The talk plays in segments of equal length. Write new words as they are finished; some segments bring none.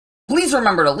Please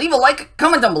remember to leave a like,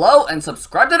 comment down below, and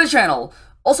subscribe to the channel.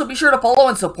 Also, be sure to follow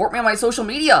and support me on my social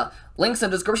media. Links in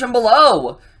the description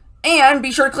below. And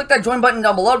be sure to click that join button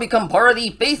down below to become part of the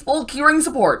faithful keyring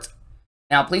support.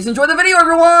 Now, please enjoy the video,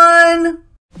 everyone!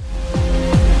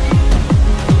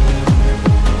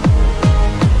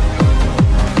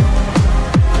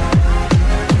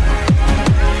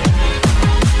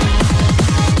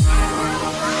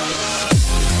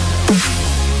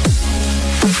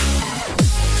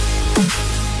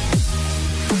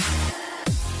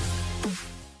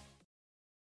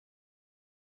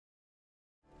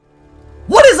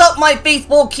 What is up, my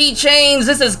faithful keychains?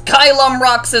 This is Caelum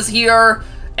Roxas here,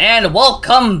 and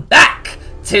welcome back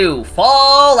to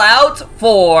Fallout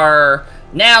 4.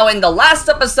 Now, in the last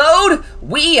episode,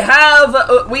 we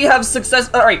have success.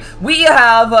 All right,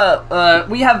 I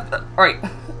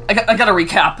gotta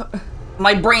recap.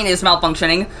 My brain is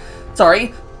malfunctioning.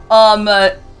 Sorry.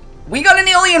 We got an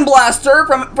alien blaster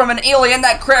from an alien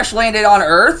that crash landed on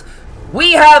Earth.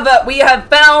 We have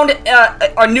found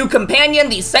our new companion,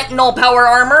 the Sentinel Power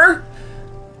Armor,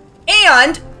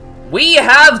 and we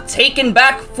have taken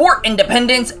back Fort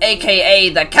Independence, aka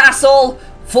the castle,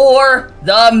 for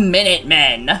the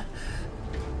Minutemen.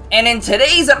 And in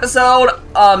today's episode,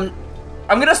 I'm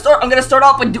gonna start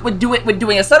off with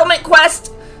doing a settlement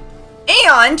quest,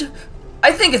 and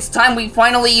I think it's time we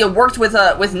finally worked with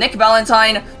Nick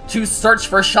Valentine to search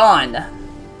for Sean.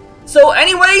 So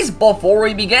anyways, before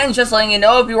we begin, just letting you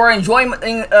know, if you are enjoying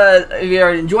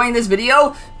this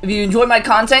video, if you enjoy my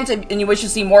content and you wish to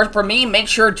see more from me, make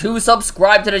sure to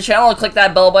subscribe to the channel and click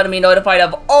that bell button to be notified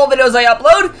of all videos I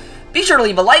upload. Be sure to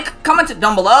leave a like, comment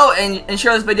down below, and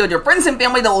share this video with your friends and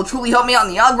family. That will truly help me out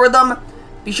in the algorithm.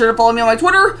 Be sure to follow me on my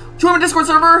Twitter, join my Discord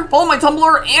server, follow my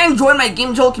Tumblr, and join my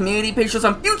Game Joel community page for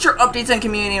some future updates and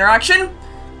community interaction.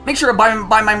 Make sure to buy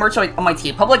my merch on my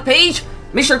TA Public page.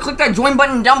 Make sure to click that join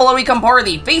button down below to become part of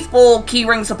the faithful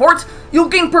keyring support. You'll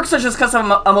gain perks such as custom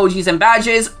emojis and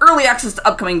badges, early access to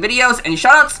upcoming videos, and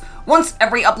shoutouts once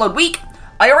every upload week.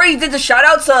 I already did the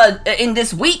shoutouts in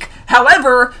this week.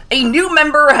 However, a new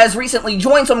member has recently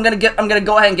joined, so I'm gonna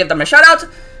go ahead and give them a shoutout.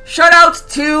 Shoutout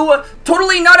to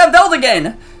Totally Not a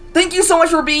Veldigan. Thank you so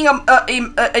much for being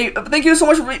thank you so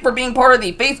much for being part of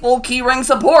the faithful keyring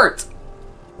support.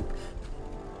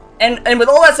 And with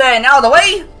all that said and out of the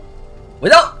way,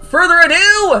 without further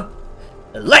ado,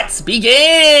 let's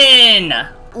begin!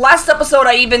 Last episode,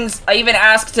 I even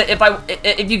asked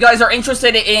if you guys are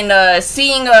interested in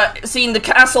seeing the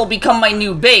castle become my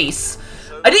new base.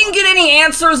 I didn't get any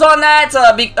answers on that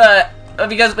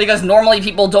because normally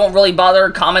people don't really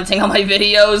bother commenting on my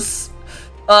videos.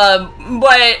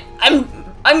 But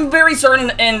I'm very certain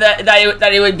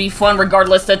that it would be fun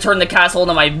regardless to turn the castle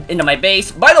into my base.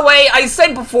 By the way, I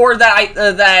said before that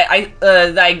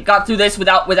I got through this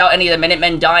without any of the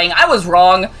Minutemen dying. I was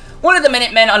wrong. One of the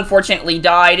Minutemen unfortunately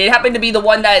died. It happened to be the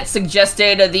one that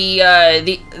suggested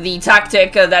the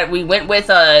tactic that we went with,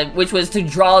 which was to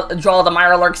draw the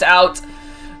Mirelurks out.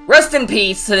 Rest in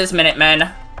peace to this Minutemen.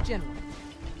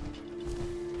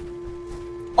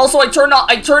 Also, I turned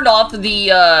off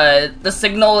the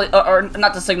signal, or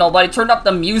not the signal, but I turned off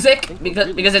the music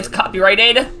because it's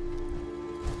copyrighted.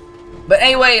 But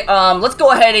anyway, let's go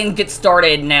ahead and get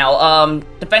started now.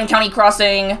 Defend County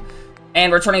Crossing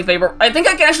and returning favor. I think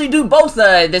I can actually do both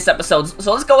this episode.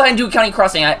 So let's go ahead and do County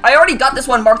Crossing. I already got this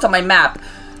one marked on my map.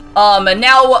 And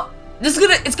now it's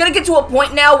gonna get to a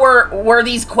point now where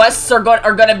these quests are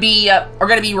gonna be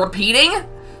repeating.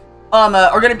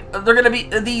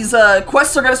 These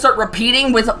quests are gonna start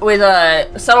repeating with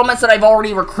settlements that I've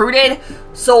already recruited,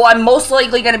 so I'm most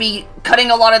likely gonna be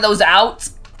cutting a lot of those out.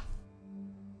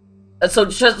 So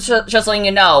just letting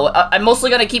you know, I'm mostly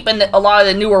gonna keep in a lot of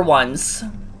the newer ones.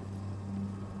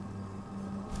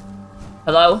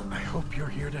 Hello? I hope you're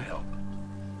here to help.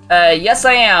 Yes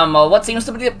I am. What seems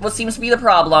to be the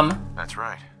problem? That's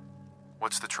right.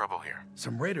 What's the trouble here?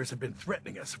 Some raiders have been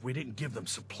threatening us if we didn't give them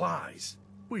supplies.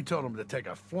 We told them to take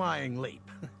a flying leap.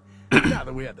 Now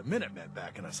that we had the Minutemen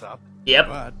backing us up. Yep.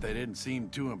 But they didn't seem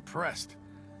too impressed.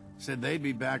 Said they'd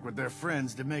be back with their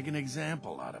friends to make an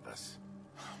example out of us.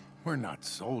 We're not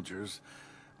soldiers.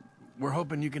 We're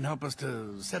hoping you can help us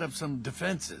to set up some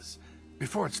defenses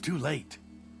before it's too late.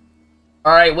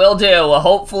 Alright, will do.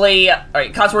 Hopefully...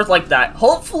 Alright, Cotsworth like that.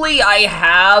 Hopefully I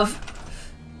have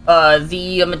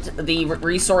the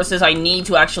resources I need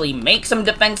to actually make some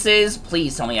defenses.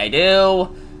 Please tell me I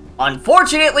do.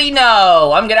 Unfortunately,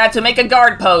 no. I'm gonna have to make a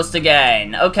guard post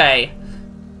again. Okay.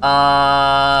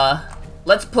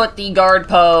 Let's put the guard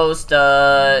post,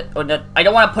 I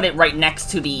don't want to put it right next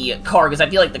to the car, because I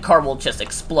feel like the car will just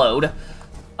explode.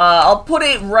 I'll put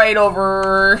it right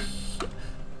over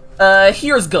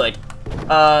Here's good.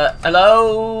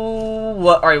 Hello?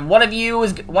 Alright, one of you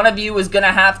is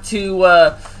gonna have to,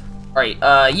 alright,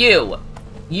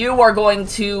 you are going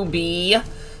to be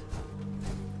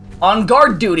on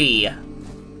guard duty.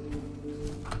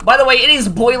 By the way, it is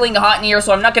boiling hot in here,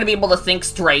 so I'm not gonna be able to think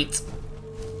straight.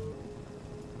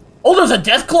 Oh, there's a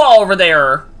Deathclaw over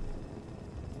there!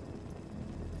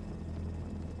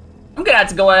 I'm gonna have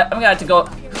to go,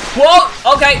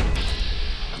 whoa, okay.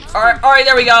 Alright,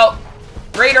 there we go.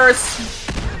 Raiders.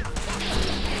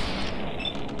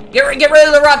 Get rid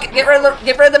of the rocket, get rid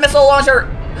of the missile launcher.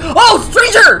 Oh,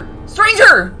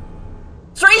 stranger!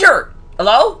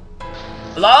 Hello?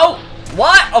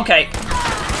 What? Okay.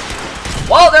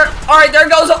 Well, alright, there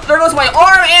goes my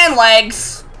arm and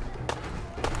legs.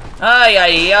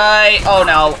 Ay. Oh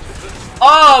no.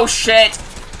 Oh shit.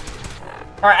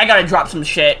 Alright, I gotta drop some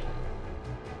shit.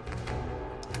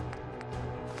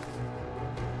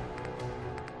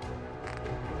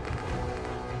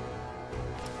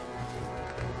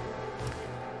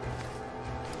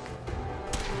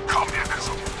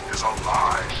 Communism is a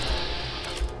lie.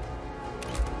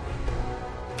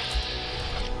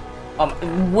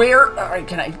 Where? Alright,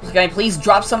 can I please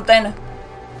drop something?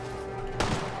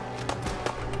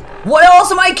 What else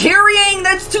am I carrying?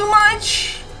 That's too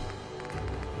much!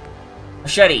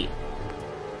 Machete.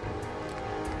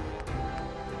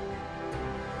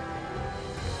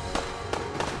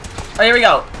 Oh, here we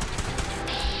go.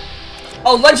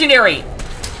 Oh, legendary!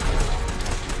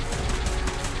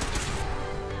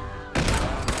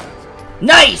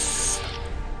 Nice!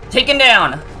 Taken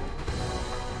down.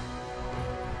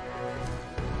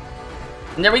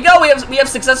 And there we go. We have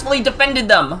successfully defended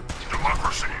them.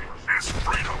 Democracy is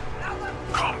freedom.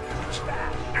 Communism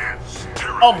is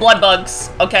tyranny. Oh, blood bugs.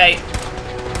 Okay.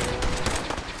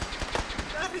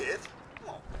 That it?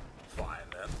 Oh, fine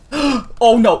then.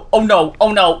 Oh no! Oh no!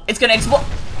 Oh no! It's gonna explode!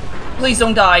 Please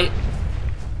don't die.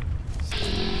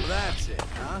 That's it,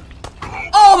 huh?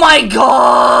 Oh my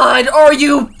god! Are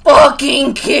you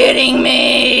fucking kidding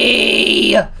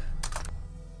me?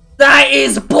 That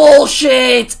is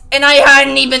bullshit! And I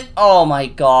hadn't even... Oh my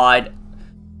god.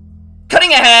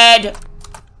 Cutting ahead!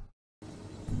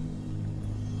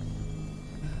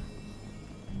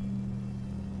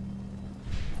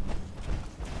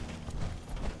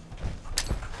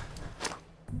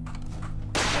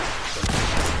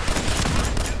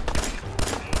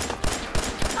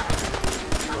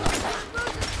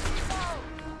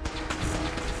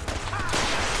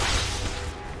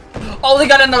 Oh, they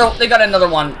got another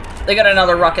one. They got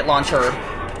another rocket launcher.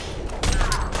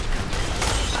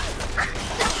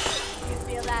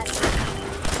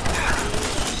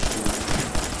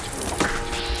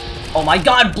 Oh my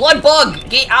god, blood bug!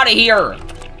 Get out of here!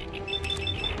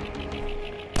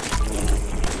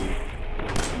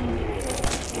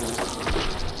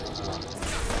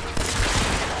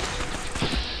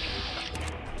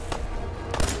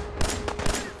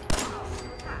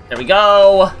 There we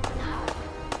go.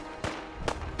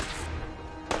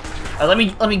 Let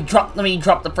me drop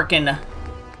the frickin'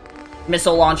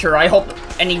 missile launcher. I hope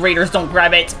any raiders don't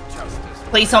grab it.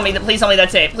 Please tell me that's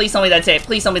it. Please tell me that's it.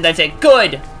 Please tell me that's it.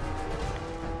 Good.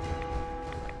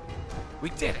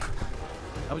 We did it.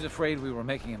 I was afraid we were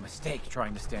making a mistake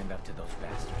trying to stand up to those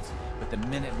bastards, but the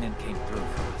Minutemen came through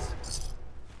for us.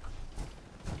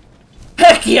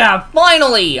 Heck yeah!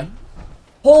 Finally!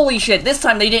 Holy shit! This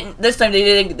time they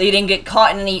didn't get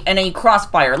caught in any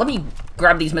crossfire. Let me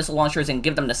grab these missile launchers and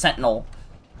give them to Sentinel.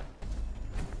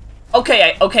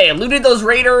 Okay, I looted those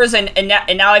raiders, and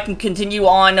now I can continue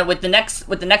on with the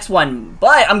next one.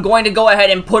 But I'm going to go ahead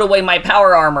and put away my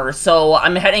power armor. So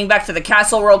I'm heading back to the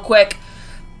castle real quick,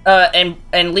 and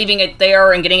leaving it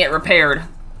there and getting it repaired.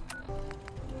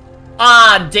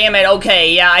 Ah, damn it.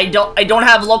 Okay, yeah, I don't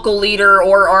have local leader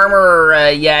or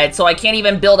armor yet, so I can't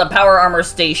even build a power armor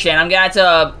station. I'm gonna have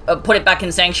to put it back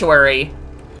in Sanctuary.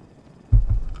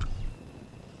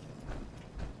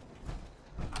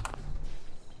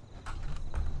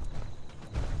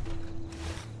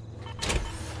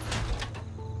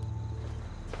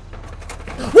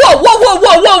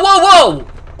 Whoa!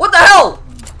 What the hell?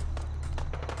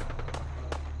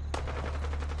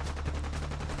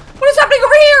 What is happening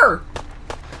over here?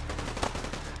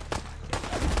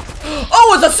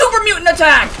 Oh, it's a super mutant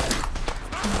attack!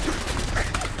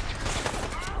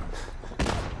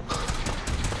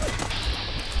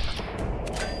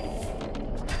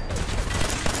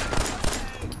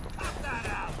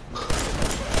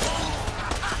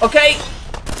 Okay.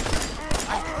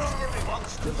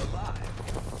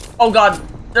 Oh god,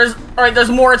 there's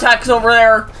more attacks over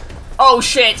there. Oh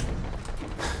shit.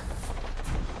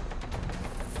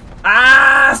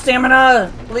 Ah,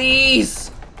 stamina! Please!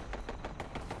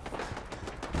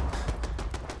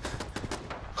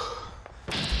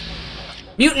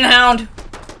 Mutant Hound!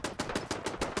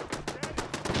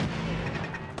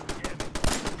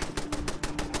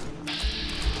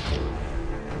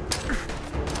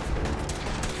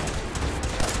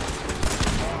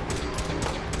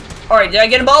 Alright, did I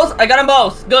get them both? I got them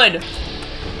both. Good.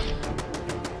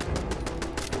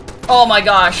 Oh my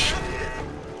gosh.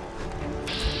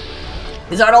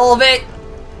 Is that all of it?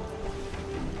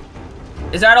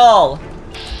 Is that all?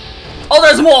 Oh,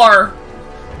 there's more!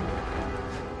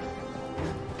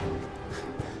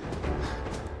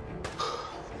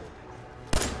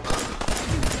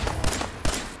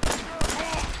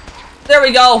 There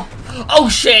we go. Oh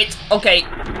shit. Okay.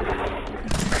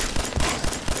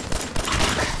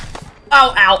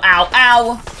 Ow, ow, ow,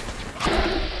 ow.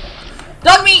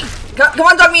 Dogmeat! Come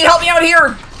on, Dogmeat, help me out here!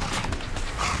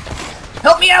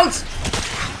 Help me out!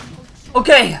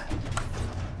 Okay.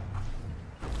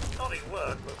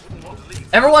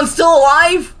 Everyone's still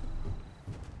alive?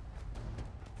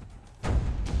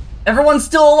 Everyone's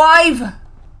still alive?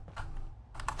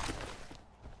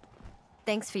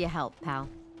 Thanks for your help, pal.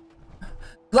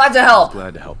 Glad to help.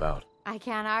 Glad to help out. I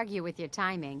can't argue with your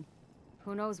timing.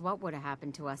 Who knows what would have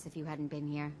happened to us if you hadn't been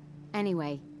here.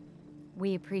 Anyway,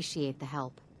 we appreciate the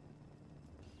help.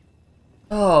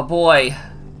 Oh boy.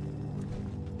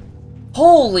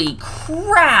 Holy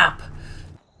crap!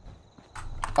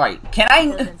 Alright, can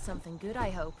I... Something good, I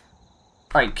hope.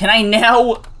 Alright, can I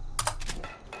now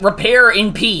repair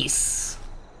in peace?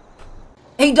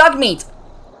 Hey, Dogmeat!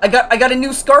 I got a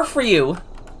new scarf for you.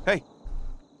 Hey.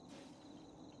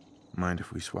 Mind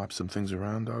if we swap some things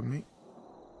around, Dogmeat?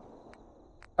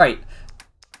 Alright.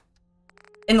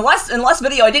 In the last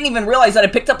video, I didn't even realize that I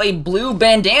picked up a blue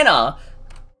bandana.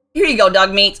 Here you go,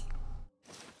 Dogmeat.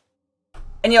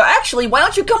 And actually, why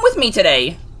don't you come with me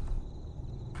today?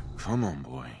 Come on,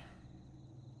 boy.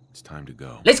 It's time to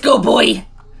go. Let's go, boy!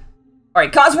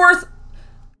 Alright, Cosworth.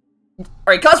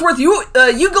 Alright, Cosworth,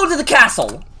 you go to the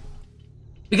castle.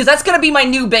 Because that's gonna be my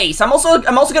new base. I'm also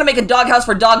gonna make a doghouse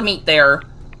for Dogmeat there.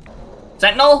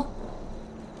 Sentinel?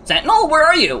 Sentinel, where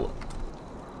are you?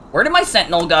 Where did my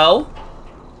Sentinel go?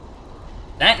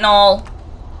 Sentinel!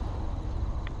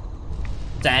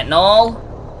 Sentinel?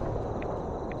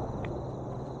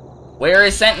 Where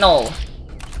is Sentinel?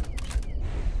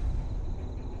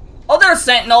 Oh, there's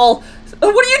Sentinel!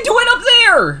 What are you doing up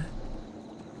there?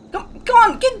 Come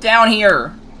on, get down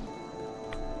here.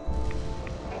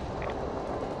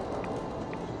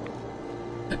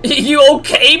 You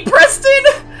okay, Preston?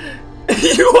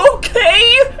 You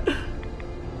okay?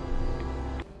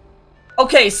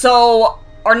 Okay, so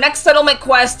our next settlement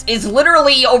quest is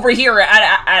literally over here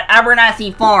at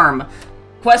Abernathy Farm.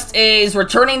 Quest is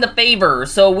returning the favor,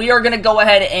 so we are gonna go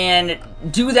ahead and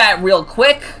do that real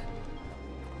quick.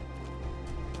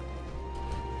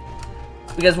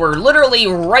 Because we're literally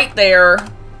right there.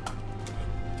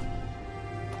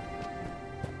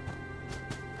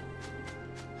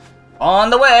 On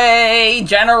the way,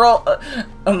 General...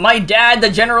 my dad, the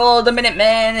General of the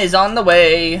Minutemen, is on the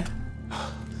way.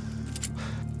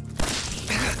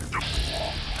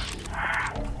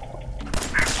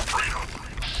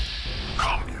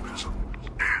 Communism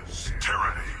is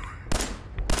tyranny.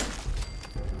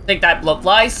 Take that,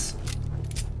 blowflies.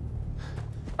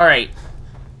 Alright.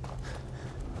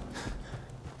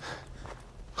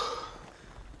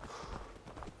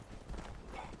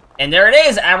 And there it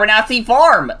is, Abernathy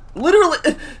Farm. Literally,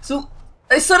 so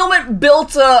a settlement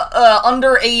built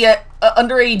under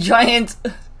a giant.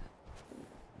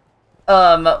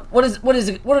 What is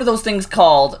it? What are those things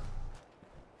called?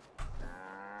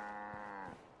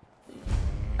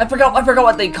 I forgot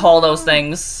what they call those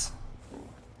things.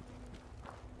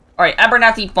 All right,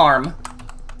 Abernathy Farm.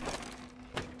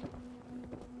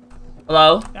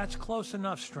 Hello? That's close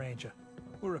enough, stranger.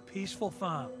 We're a peaceful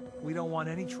farm. We don't want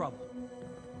any trouble.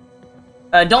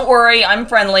 Don't worry, I'm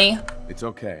friendly. It's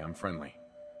okay, I'm friendly.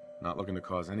 Not looking to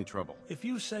cause any trouble. If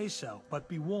you say so, but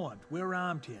be warned, we're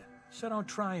armed here, so don't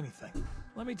try anything.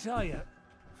 Let me tell you,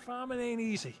 farming ain't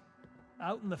easy.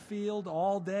 Out in the field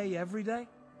all day, every day,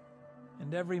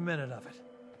 and every minute of it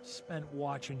spent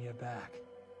watching your back.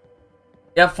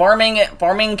 Yeah,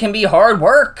 farming can be hard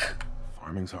work.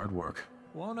 Farming's hard work.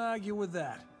 Won't argue with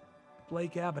that.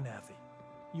 Blake Abernathy,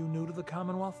 you new to the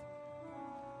Commonwealth?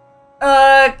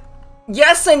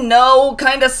 Yes and no,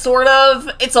 kinda, sort of.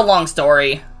 It's a long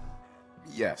story.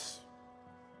 Yes.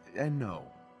 And no.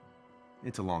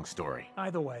 It's a long story.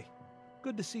 Either way,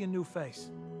 good to see a new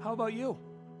face. How about you?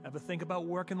 Ever think about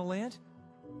working the land?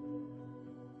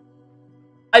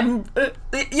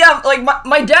 Yeah, like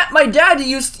my dad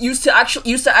used to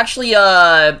actually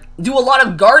do a lot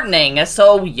of gardening,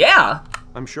 so yeah.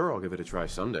 I'm sure I'll give it a try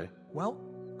someday. Well,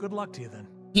 good luck to you then.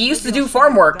 He used to Maybe do I'll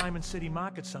farm see you at work. Diamond City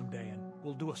Market someday, and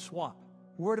we'll do a swap.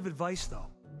 Word of advice, though: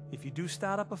 if you do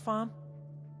start up a farm,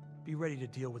 be ready to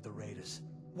deal with the raiders.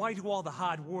 Why do all the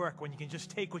hard work when you can just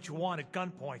take what you want at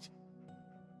gunpoint?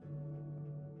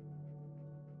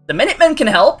 The Minutemen can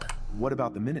help. What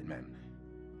about the Minutemen?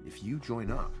 If you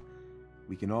join up,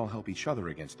 we can all help each other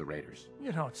against the raiders.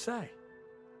 You don't say.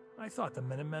 I thought the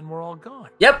Minutemen were all gone.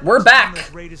 Yep, we're When back.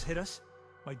 those raiders hit us,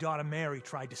 my daughter Mary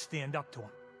tried to stand up to them.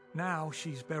 Now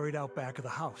she's buried out back of the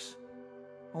house.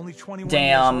 Only 21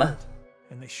 Damn. years old,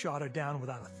 and they shot her down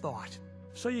without a thought.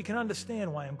 So you can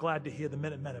understand why I'm glad to hear the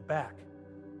Minutemen are back.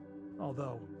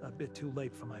 Although, a bit too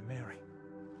late for my Mary.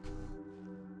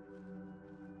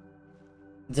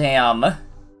 Damn.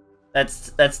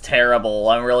 That's terrible.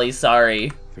 I'm really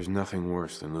sorry. There's nothing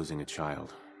worse than losing a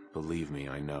child. Believe me,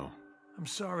 I know. I'm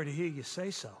sorry to hear you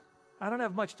say so. I don't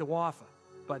have much to offer,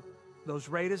 but those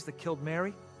raiders that killed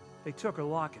Mary, they took her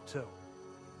locket too.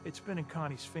 It's been in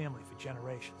Connie's family for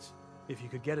generations. If you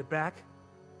could get it back,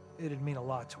 it'd mean a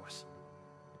lot to us.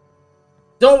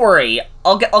 Don't worry.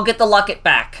 I'll get the locket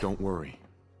back. Don't worry.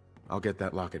 I'll get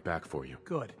that locket back for you.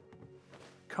 Good.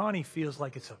 Connie feels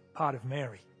like it's a part of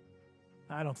Mary.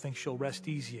 I don't think she'll rest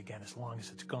easy again as long as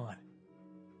it's gone.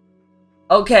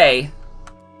 Okay.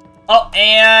 Oh,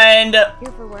 and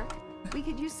Here for work? We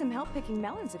could use some help picking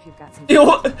melons if you've got some. Ew.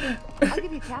 I'll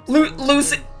give you caps.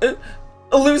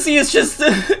 Lucy is just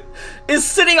is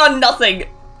sitting on nothing.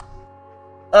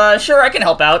 Sure, I can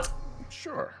help out.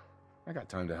 Sure. I got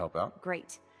time to help out.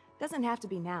 Great. Doesn't have to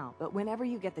be now, but whenever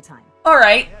you get the time. All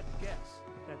right. I had to guess.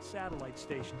 That satellite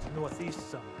station's northeast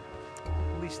somewhere.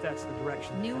 At least that's the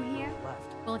direction. New that here?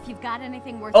 Left. Well, if you've got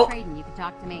anything worth Oh. trading, you can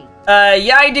talk to me.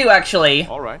 Yeah, I do actually.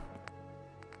 All right.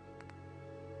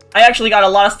 I actually got a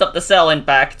lot of stuff to sell, in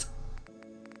fact.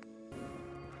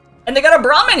 And they got a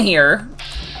Brahmin here.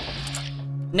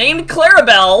 Named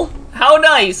Clarabelle. How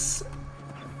nice.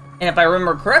 And if I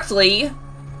remember correctly,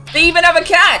 they even have a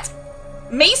cat.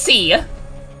 Macy.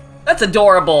 That's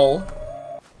adorable.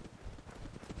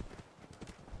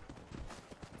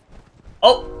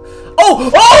 Oh.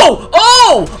 Oh! Oh!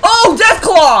 Oh! Oh!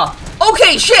 Deathclaw!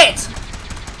 Okay, shit!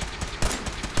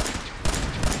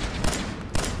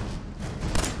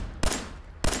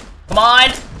 Come on!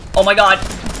 Oh my god.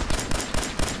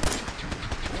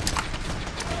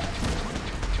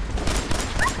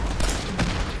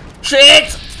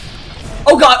 Shit!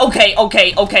 Oh god, okay,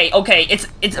 okay, okay, okay.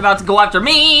 It's about to go after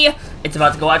me! It's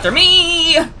about to go after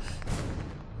me!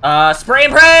 Spray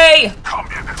and pray!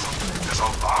 Communism is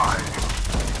alive.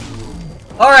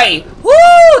 Alright. Woo!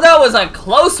 That was a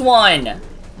close one!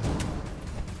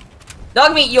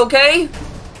 Dogmeat, you okay?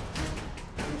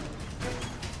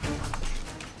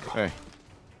 Hey,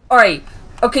 Alright.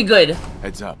 Okay, good.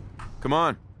 heads up. Come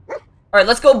on. Alright,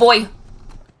 let's go, boy.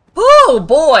 Oh,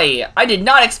 boy! I did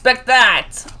not expect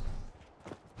that!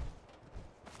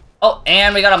 Oh,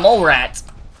 and we got a mole rat.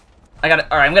 Alright,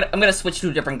 I'm gonna switch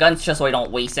to different guns just so I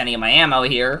don't waste any of my ammo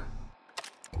here.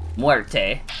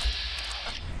 Muerte.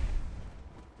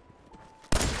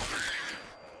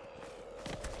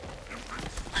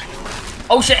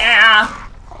 Oh shit! Ah.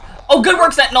 Oh, good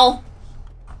work, Sentinel!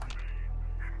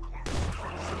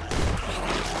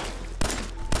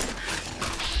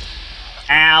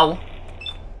 Ow.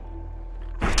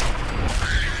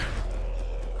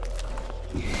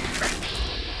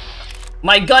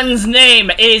 My gun's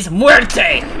name is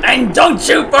Muerte, and don't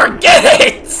you forget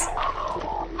it!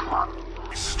 Stop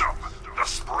the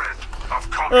spread of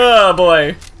communism. Oh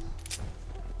boy.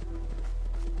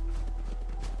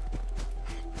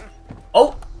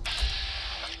 Oh.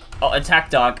 Oh, attack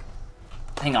dog.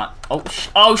 Hang on.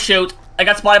 Oh shoot. I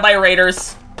got spotted by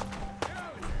raiders.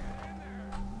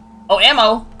 Oh,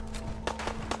 ammo.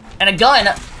 And a gun.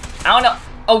 I don't know.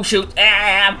 Oh shoot.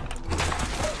 Ah.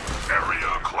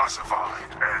 Area classified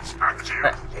as active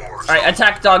war zone. Alright,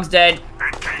 attack dog's dead.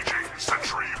 Engaging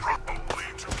sentry only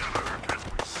together can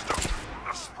we stop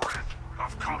the spread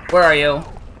of communism. Where are you?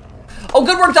 Oh,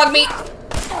 good work, dog meat.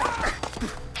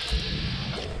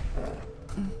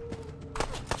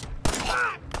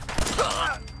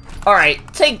 Alright,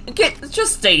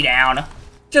 just stay down.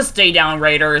 Just stay down,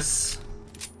 raiders.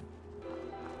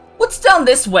 What's down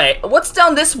this way? What's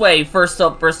down this way, first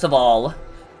of all?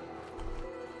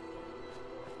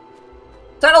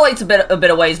 Satellite's a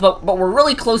bit of ways, but we're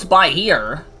really close by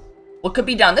here. What could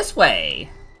be down this way?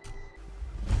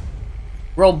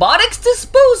 Robotics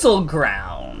disposal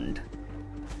ground.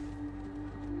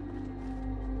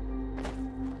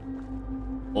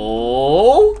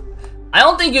 Oh? I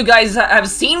don't think you guys have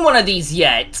seen one of these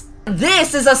yet.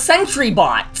 This is a sentry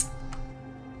bot.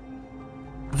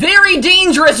 Very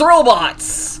dangerous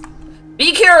robots.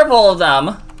 Be careful of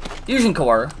them. Fusion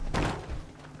core.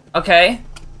 Okay.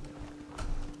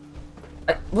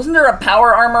 Wasn't there a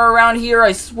power armor around here?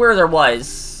 I swear there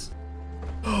was.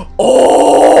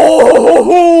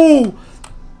 Oh!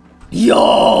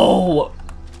 Yo!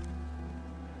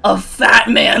 A Fat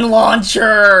Man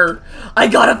launcher! I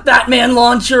got a Fat Man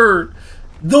launcher!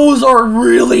 Those are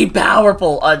really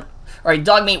powerful. Alright,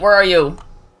 Dogmeat, where are you?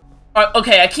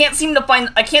 Okay, I can't seem to find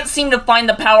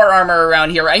the power armor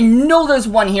around here. I know there's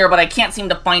one here, but I can't seem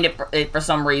to find it for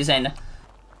some reason.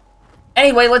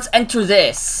 Anyway, let's enter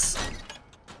this.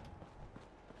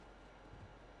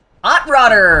 Hot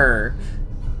Rodder!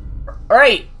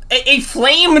 Alright, a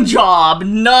flame job!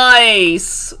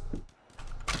 Nice!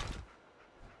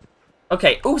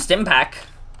 Okay, ooh, stim pack.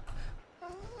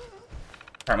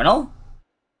 Terminal.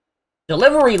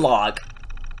 Delivery log.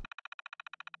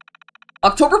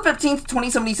 October 15th,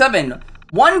 2077.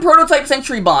 1 prototype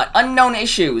sentry bot, unknown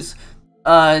issues.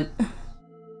 15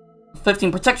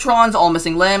 Protectrons, all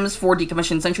missing limbs, 4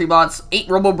 decommissioned sentry bots, 8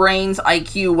 robo-brains,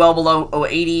 IQ well below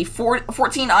 080, 14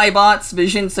 iBots,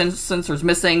 vision sensors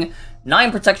missing,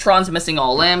 9 Protectrons missing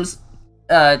all limbs,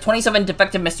 27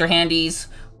 defective Mr. Handies,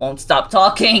 won't stop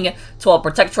talking, 12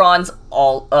 Protectrons,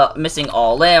 all missing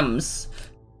all limbs.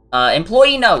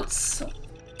 Employee notes.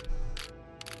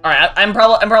 Alright, I'm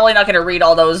probably not gonna read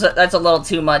all those, that's a little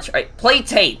too much. Alright, play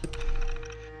tape.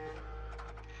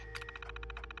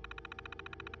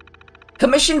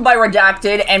 Commissioned by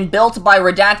Redacted and built by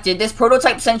Redacted, this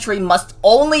prototype sentry must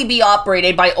only be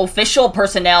operated by official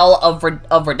personnel of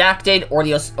Redacted or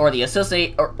the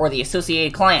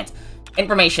associated client.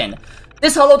 Information.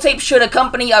 This holotape should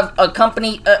accompany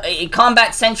a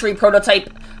combat sentry prototype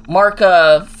Mark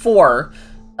 4.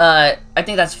 I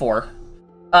think that's 4.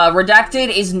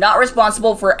 Redacted is not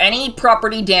responsible for any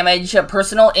property damage,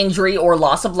 personal injury, or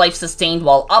loss of life sustained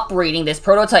while operating this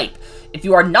prototype. If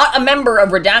you are not a member of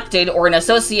Redacted or an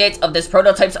associate of this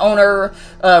prototype's owner,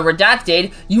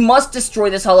 Redacted, you must destroy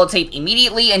this holotape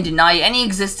immediately and deny any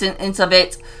existence of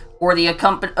it or the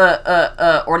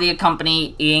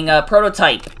accompanying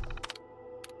prototype.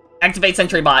 Activate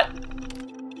Sentry Bot.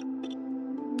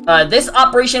 This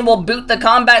operation will boot the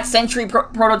Combat Sentry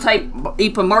prototype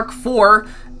IPA Mark IV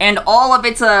and all of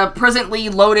its presently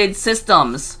loaded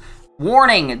systems.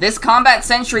 Warning, this Combat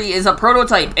Sentry is a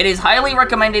prototype. It is highly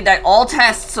recommended that all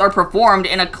tests are performed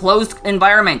in a closed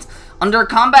environment. Under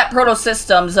Combat Proto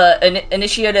Systems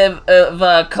Initiative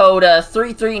of Code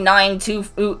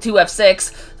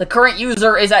 33922F6, the current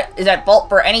user is at fault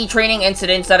for any training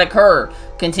incidents that occur.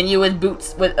 Continue with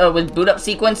boot up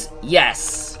sequence?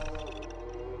 Yes.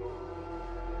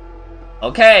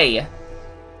 Okay.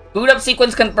 Boot up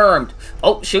sequence confirmed.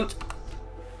 Oh, shoot.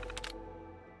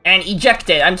 And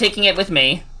ejected. I'm taking it with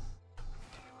me.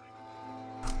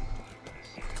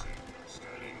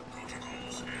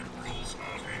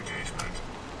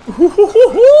 Patrol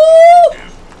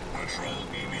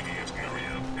immediate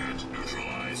area and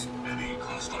neutralize any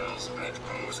hostiles that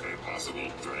pose a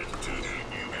possible threat to the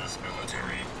U.S.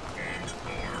 military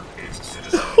and/or its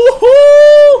citizens.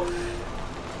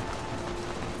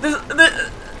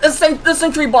 The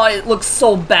sentry bot looks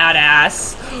so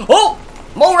badass. Oh!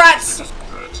 Mole rats!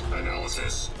 Threat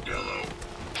analysis yellow.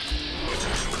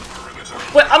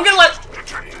 Wait, I'm gonna let...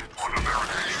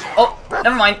 Oh,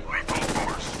 never mind.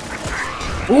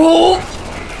 Ooh!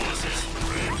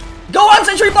 Go on,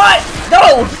 sentry bot!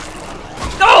 Go!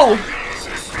 Go!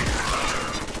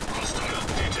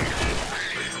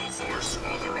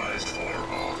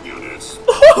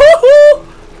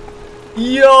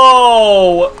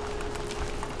 Yo!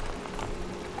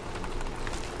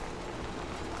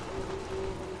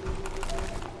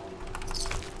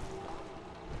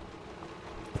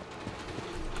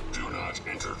 Do not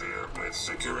interfere with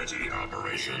security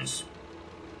operations.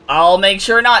 I'll make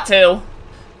sure not to.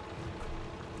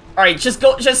 Alright, just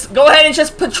go ahead and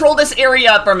just patrol this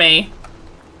area for me.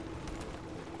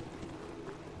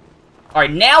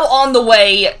 Alright, now on the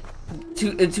way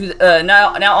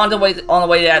now on the way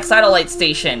to that satellite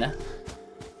station.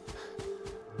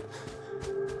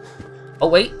 Oh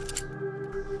wait.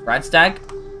 Rad stag.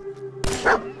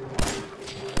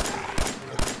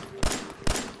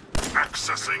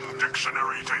 Accessing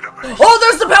dictionary database. Oh,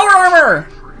 there's the power armor!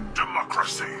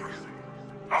 Democracy.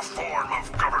 A form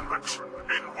of government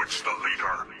in which the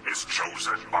leader is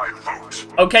chosen by vote.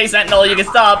 Okay, Sentinel, you can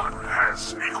stop.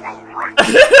 Has equal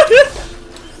rights.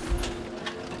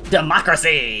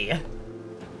 Democracy!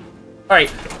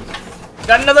 Alright.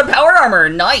 Got another power armor,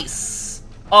 nice!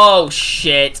 Oh,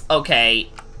 shit. Okay.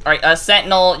 Alright,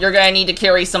 Sentinel, you're gonna need to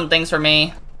carry some things for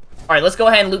me. Alright, let's go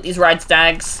ahead and loot these ride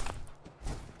stags.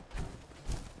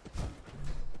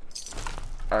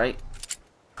 Alright.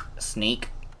 Sneak.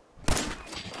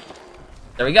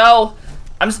 There we go.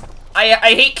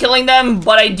 I hate killing them,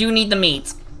 but I do need the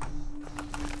meat.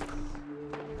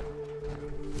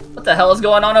 What the hell is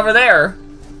going on over there?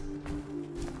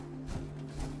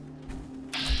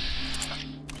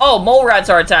 Oh, mole rats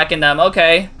are attacking them.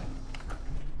 Okay.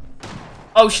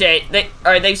 Oh shit.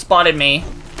 Alright, they've spotted me.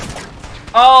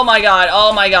 Oh my god.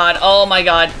 Oh my god. Oh my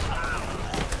god.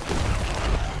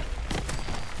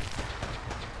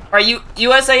 Alright,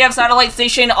 USAF Satellite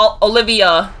Station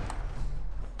Olivia.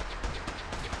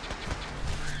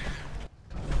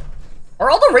 Are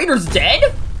all the raiders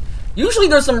dead? Usually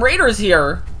there's some raiders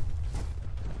here.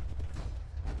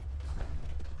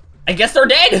 I guess they're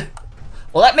dead.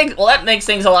 Well, that makes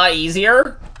things a lot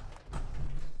easier.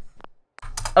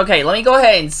 Okay, let me go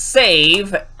ahead and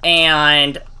save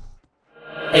and...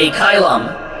 Hey, Caelum,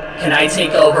 can I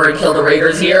take over and kill the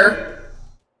raiders here?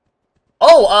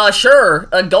 Oh, sure.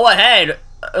 Go ahead.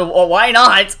 Well, why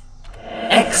not?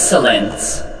 Excellent.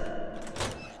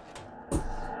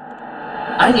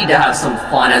 I need to have some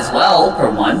fun as well, for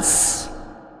once.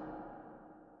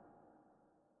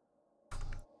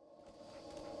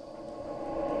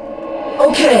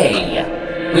 Okay,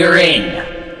 we're in.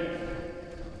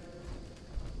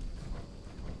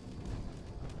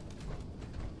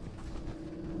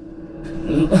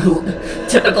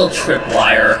 Typical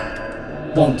tripwire.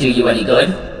 Won't do you any good.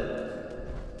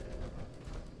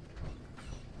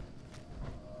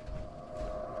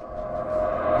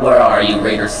 Where are you,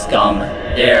 Raider scum?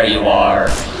 There you are.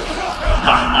 Ha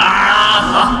ha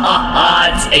ha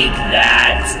ha! Take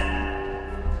that!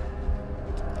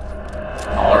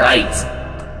 Alright.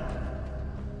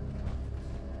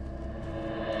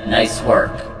 Nice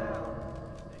work.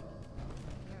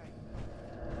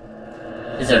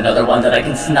 Is there another one that I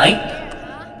can snipe?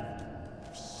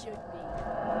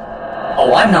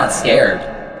 Oh, I'm not scared.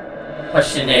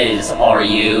 Question is, are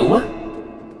you?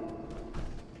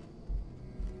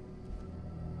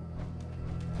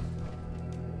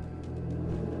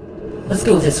 Let's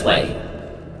go this way.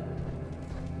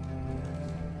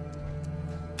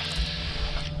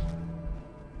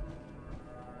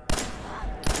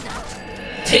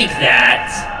 Take that!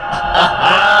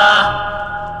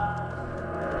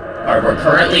 Alright, we're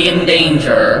currently in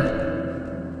danger.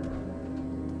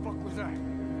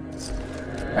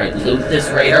 Alright, loot this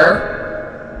raider.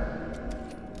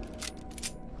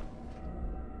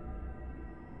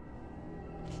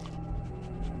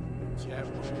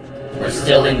 We're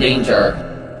still in danger.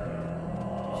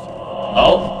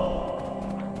 Oh?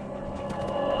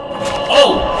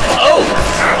 Oh!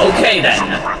 Oh! Okay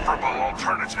then. Preferable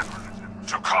alternative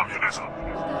to communism.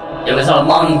 It was a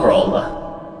mongrel.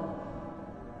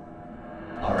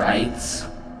 Alright.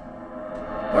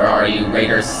 Where are you,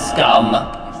 Raider scum? You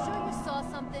sure you saw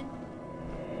something?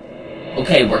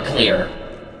 Okay, we're clear.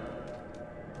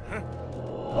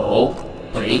 Oh,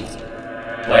 wait.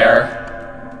 Where?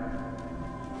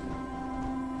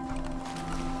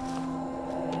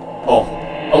 Oh,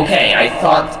 okay, I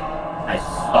thought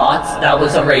that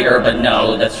was a raider, but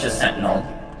no, that's just Sentinel.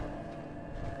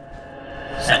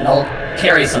 Sentinel,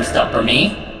 carry some stuff for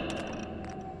me.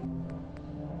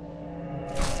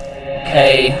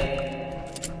 Okay.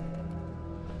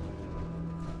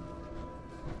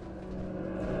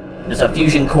 There's a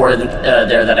fusion core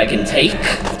there that I can take.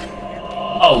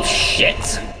 Oh, shit.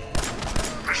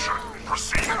 Mission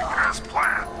proceeding as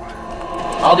planned.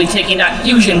 I'll be taking that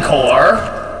fusion core.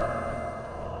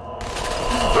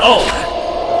 Oh!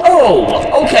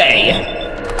 Oh! Okay!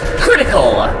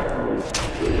 Critical!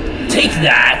 Take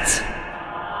that!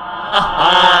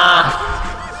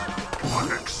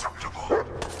 Unacceptable.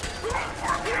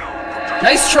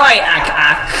 Nice try,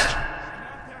 Ak.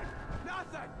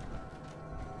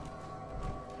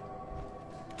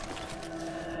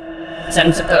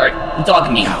 Send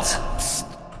dog meat.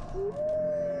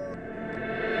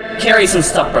 Carry some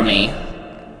stuff for me.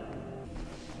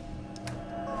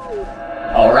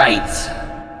 Alright.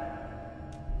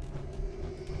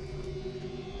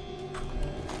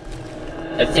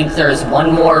 I think there's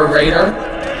one more raider.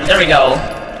 There we go.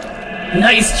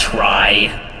 Nice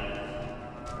try.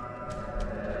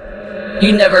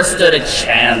 You never stood a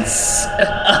chance.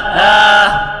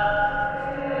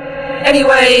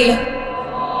 Anyway,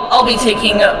 I'll be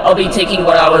taking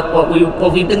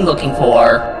what we've been looking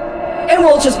for, and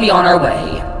we'll just be on our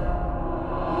way.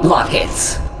 Lock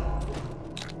it.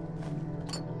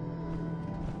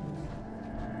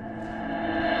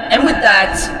 And with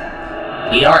that,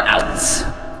 we are out.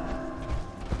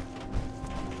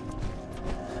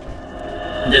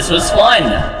 This was fun.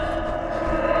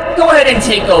 Go ahead and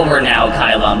take over now,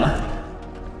 Caelum.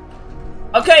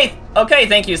 Okay,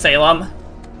 thank you, Caelum.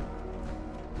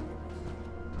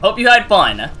 Hope you had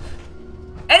fun.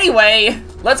 Anyway,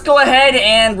 let's go ahead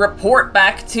and report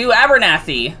back to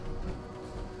Abernathy.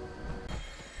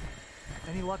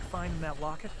 Any luck finding that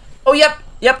locket? Oh, yep,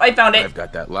 I found it. I've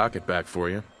got that locket back for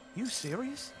you. You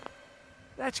serious?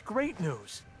 That's great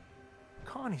news.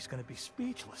 Connie's gonna be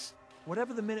speechless.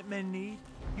 Whatever the Minutemen need,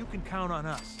 you can count on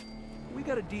us. We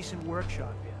got a decent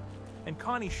workshop here, and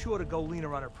Connie's sure to go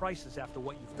leaner on her prices after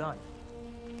what you've done.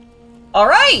 All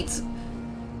right,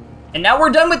 and now we're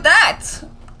done with that.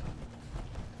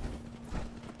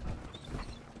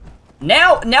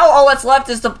 Now all that's left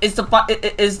is all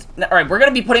right. We're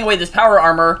gonna be putting away this power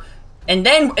armor, and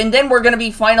then we're gonna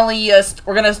be finally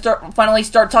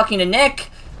start talking to Nick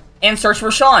and search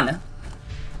for Sean.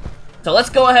 So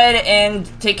let's go ahead and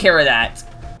take care of that.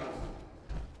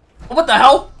 What the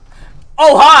hell?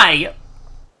 Oh, hi!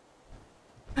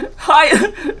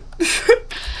 Hi!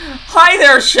 Hi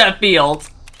there, Sheffield!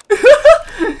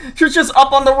 You're just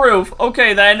up on the roof.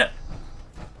 Okay, then.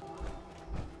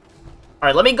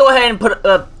 Alright, let me go ahead and put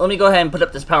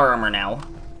up this power armor now.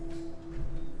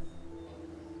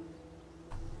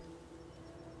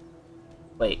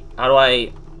 Wait, how do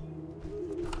I...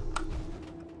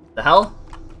 The hell?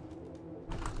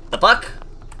 The fuck?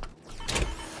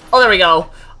 Oh, there we go.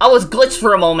 I was glitched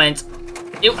for a moment.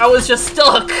 I was just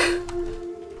stuck.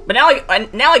 But now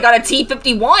I got a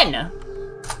T-51.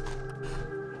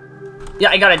 Yeah,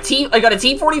 I got a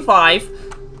T-45.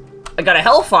 I got a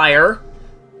Hellfire.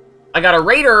 I got a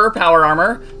Raider power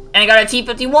armor, and I got a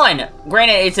T-51.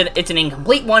 Granted, it's an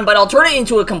incomplete one, but I'll turn it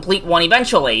into a complete one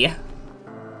eventually.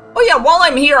 Oh yeah, while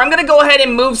I'm here, I'm gonna go ahead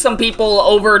and move some people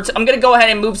over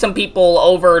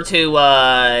to,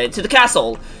 the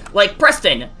castle. Like,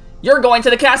 Preston, you're going to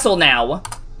the castle now.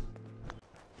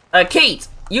 Kate,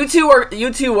 you two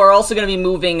are also gonna be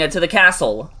moving to the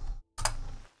castle.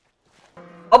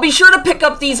 I'll be sure to pick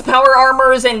up these power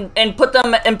armors and put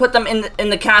them in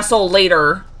the castle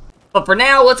later. But for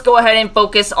now, let's go ahead and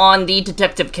focus on the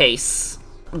detective case.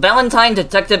 Valentine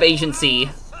Detective Agency.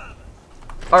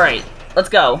 Alright, let's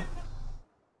go.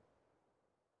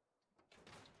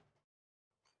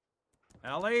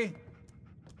 Ellie?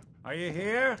 Are you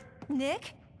here?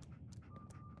 Nick?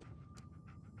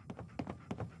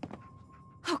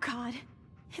 Oh God,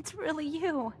 it's really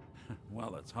you.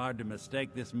 Well, it's hard to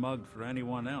mistake this mug for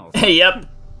anyone else. Yep.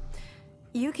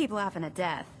 You keep laughing at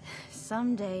death.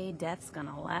 Someday, death's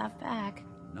gonna laugh back.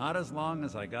 Not as long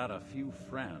as I got a few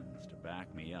friends to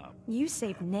back me up. You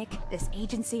saved Nick, this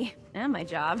agency, and my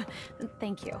job.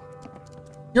 Thank you.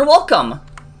 You're welcome.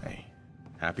 Hey,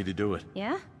 happy to do it.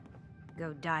 Yeah?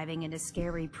 Go diving into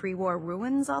scary pre-war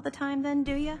ruins all the time then,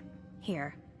 do ya?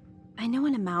 Here. I know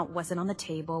an amount wasn't on the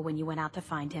table when you went out to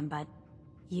find him, but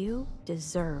you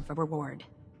deserve a reward.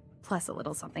 Plus a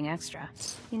little something extra.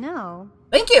 You know,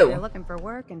 thank if you. you're looking for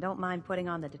work and don't mind putting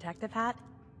on the detective hat,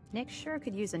 Nick sure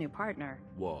could use a new partner.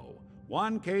 Whoa.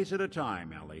 One case at a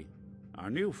time, Ellie. Our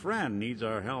new friend needs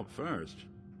our help first.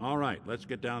 All right, let's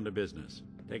get down to business.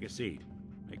 Take a seat.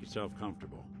 Make yourself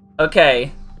comfortable.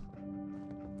 Okay.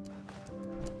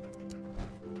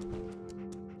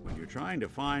 When you're trying to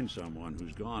find someone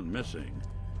who's gone missing,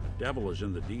 the devil is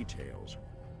in the details.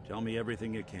 Tell me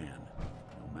everything you can,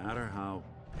 no matter how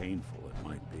painful it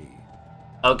might be.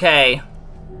 Okay.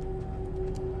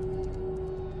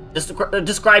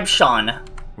 Describe Sean.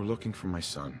 We're looking for my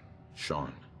son,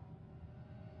 Sean.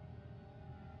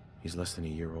 He's less than a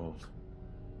year old.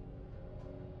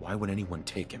 Why would anyone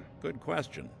take him? Good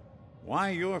question. Why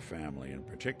your family in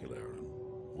particular?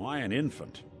 And why an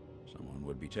infant? Someone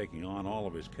would be taking on all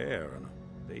of his care, and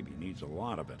a baby needs a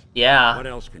lot of it. Yeah. What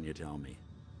else can you tell me?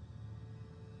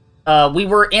 We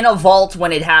were in a vault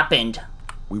when it happened.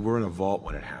 We were in a vault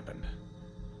when it happened.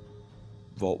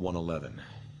 Vault 111.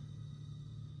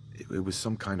 It was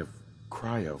some kind of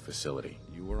cryo facility.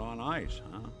 You were on ice,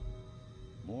 huh?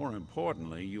 More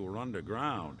importantly, you were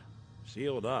underground,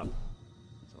 sealed up.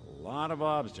 There's a lot of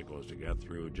obstacles to get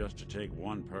through just to take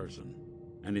one person.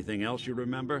 Anything else you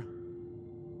remember?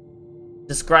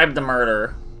 Describe the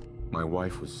murder. My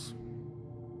wife was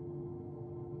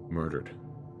murdered.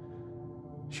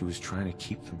 She was trying to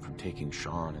keep them from taking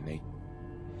Sean, and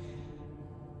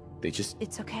they just...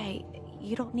 It's okay.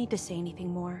 You don't need to say anything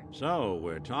more. So,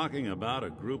 we're talking about a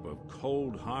group of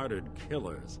cold-hearted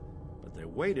killers, but they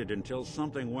waited until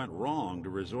something went wrong to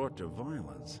resort to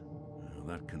violence. Well,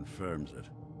 that confirms it.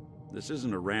 This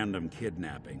isn't a random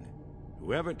kidnapping.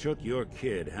 Whoever took your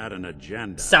kid had an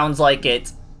agenda. Sounds like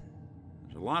it.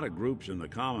 There's a lot of groups in the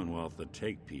Commonwealth that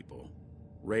take people.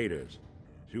 Raiders,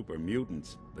 super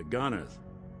mutants, the Gunners,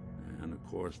 and of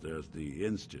course there's the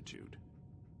Institute.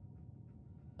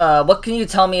 What can you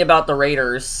tell me about the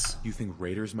Raiders? You think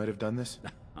Raiders might have done this?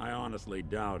 I honestly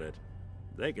doubt it.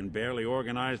 They can barely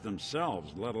organize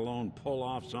themselves, let alone pull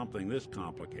off something this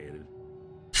complicated.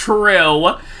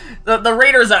 True. The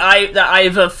Raiders that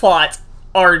I've fought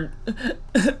are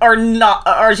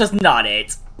just not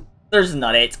it. They're just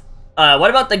not it. What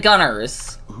about the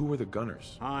Gunners? Who were the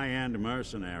Gunners? High-end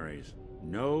mercenaries.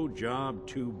 No job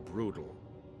too brutal.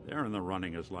 They're in the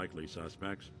running as likely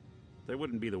suspects. They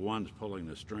wouldn't be the ones pulling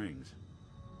the strings.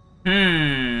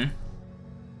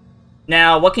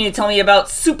 Now, what can you tell me about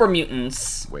super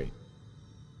mutants? Wait.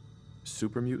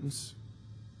 Super mutants?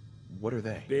 What are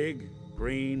they? Big,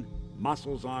 green,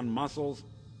 muscles on muscles.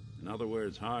 In other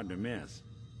words, hard to miss.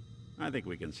 I think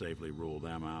we can safely rule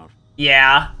them out.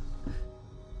 Yeah.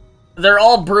 They're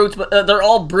all brute, but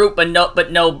no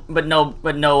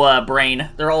brain.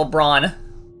 They're all brawn.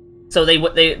 So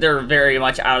they're very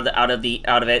much out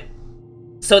of it.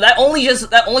 So that only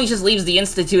just leaves the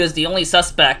Institute as the only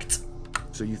suspect.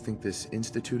 So you think this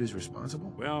Institute is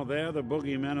responsible? Well, they're the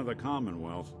boogeymen of the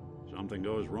Commonwealth. Something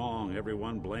goes wrong,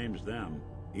 everyone blames them.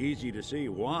 Easy to see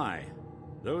why.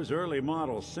 Those early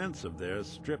model synths of theirs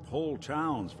strip whole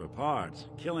towns for parts,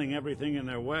 killing everything in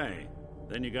their way.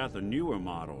 Then you got the newer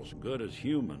models, good as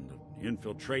human, that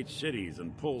infiltrate cities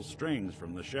and pull strings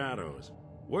from the shadows.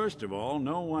 Worst of all,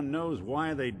 no one knows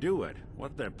why they do it,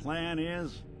 what their plan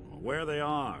is, or where they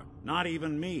are. Not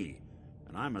even me.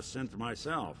 And I'm a synth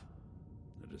myself.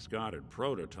 A discarded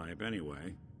prototype,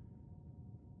 anyway.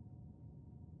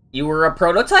 You were a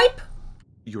prototype?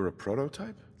 You're a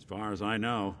prototype? As far as I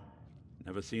know.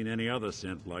 Never seen any other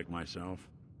synth like myself.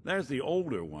 There's the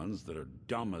older ones that are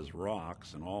dumb as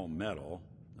rocks and all metal,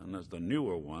 and there's the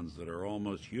newer ones that are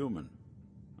almost human.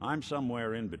 I'm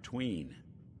somewhere in between.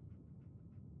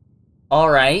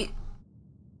 Alright.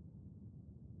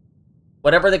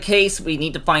 Whatever the case, we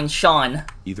need to find Sean.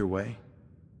 Either way,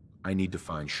 I need to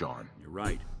find Sean. You're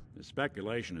right. The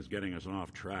speculation is getting us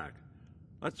off track.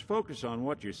 Let's focus on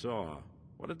what you saw.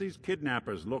 What did these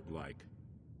kidnappers look like?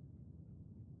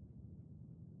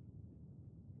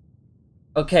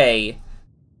 Okay.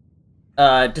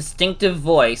 Distinctive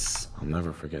voice. I'll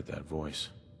never forget that voice.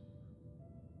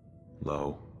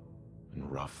 Low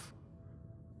and rough.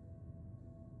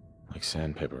 Like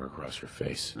sandpaper across your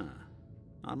face.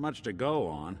 Not much to go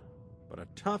on, but a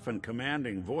tough and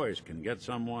commanding voice can get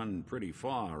someone pretty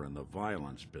far in the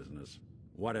violence business.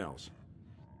 What else?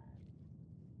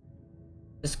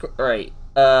 Right.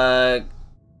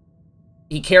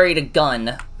 He carried a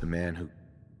gun. The man who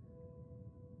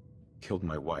killed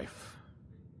my wife.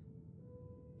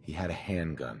 He had a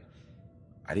handgun.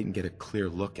 I didn't get a clear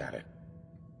look at it.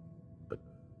 But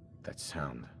that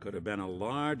sound. Could have been a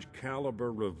large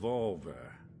caliber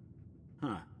revolver.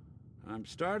 Huh. I'm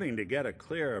starting to get a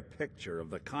clearer picture of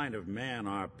the kind of man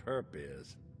our perp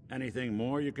is. Anything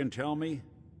more you can tell me?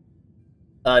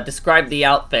 Describe the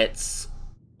outfits.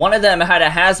 One of them had a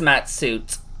hazmat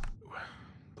suit.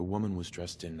 The woman was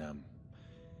dressed in,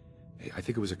 I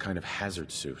think it was a kind of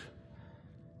hazard suit.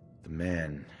 The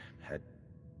man had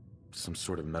some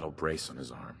sort of metal brace on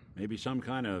his arm. Maybe some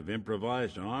kind of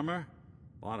improvised armor?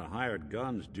 A lot of hired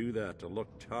guns do that to look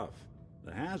tough.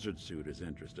 The hazard suit is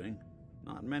interesting.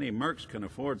 Not many mercs can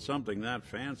afford something that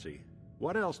fancy.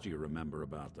 What else do you remember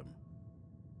about them?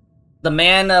 The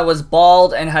man was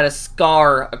bald and had a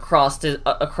scar across his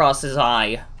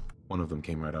eye. One of them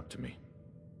came right up to me.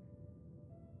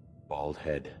 Bald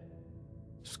head.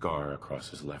 Scar across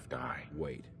his left eye.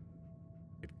 Wait.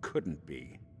 It couldn't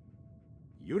be.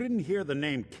 You didn't hear the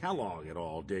name Kellogg at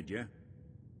all, did you?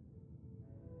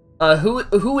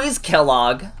 Who is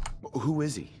Kellogg? Who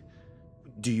is he?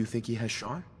 Do you think he has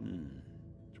Sean?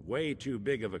 It's way too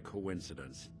big of a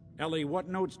coincidence. Ellie, what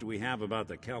notes do we have about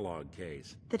the Kellogg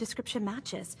case? The description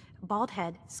matches. Bald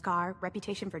head, scar,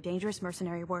 reputation for dangerous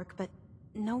mercenary work, but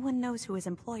no one knows who his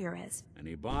employer is. And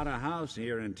he bought a house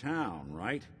here in town,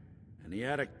 right? And he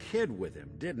had a kid with him,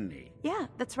 didn't he? Yeah,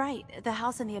 that's right. The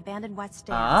house in the abandoned West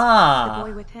Stands. Ah.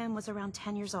 The boy with him was around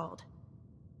 10 years old.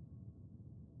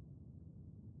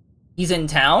 He's in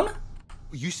town?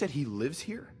 You said he lives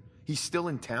here? He's still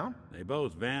in town? They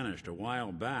both vanished a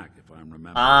while back, if I'm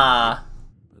remembering. Ah.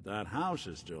 But that house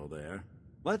is still there.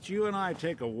 Let's you and I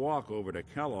take a walk over to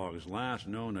Kellogg's last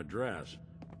known address.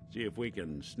 See if we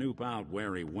can snoop out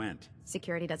where he went.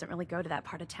 Security doesn't really go to that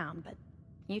part of town, but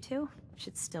you two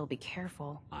should still be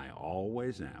careful. I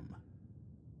always am.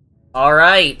 All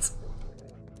right.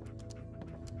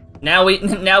 Now we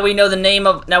know the name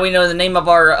of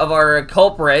our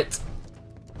culprit.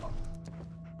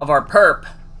 of our perp.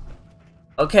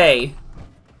 Okay.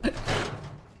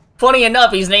 Funny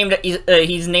enough, he's named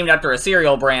after a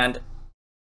cereal brand.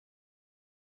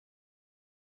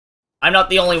 I'm not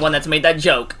the only one that's made that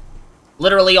joke.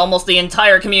 Literally, almost the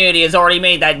entire community has already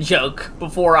made that joke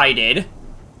before I did.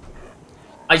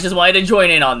 I just wanted to join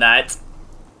in on that.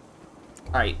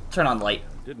 Alright, turn on the light.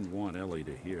 Didn't want Ellie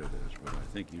to hear this, but I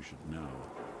think you should know.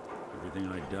 Everything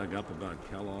I dug up about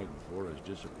Kellogg before his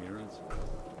disappearance?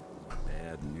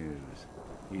 Bad news.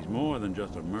 He's more than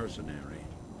just a mercenary.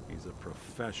 He's a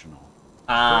professional.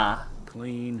 Ah. Quick,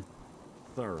 clean,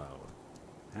 thorough.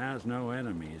 Has no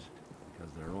enemies,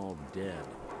 because they're all dead.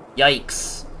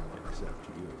 Yikes. Except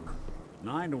you.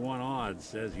 9 to 1 odds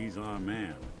says he's our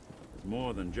man. It's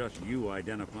more than just you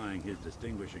identifying his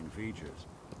distinguishing features.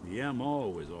 The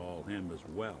MO is all him as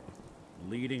well.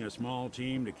 Leading a small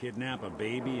team to kidnap a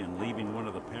baby and leaving one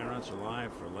of the parents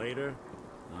alive for later?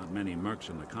 Not many mercs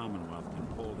in the Commonwealth can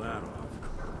pull that off.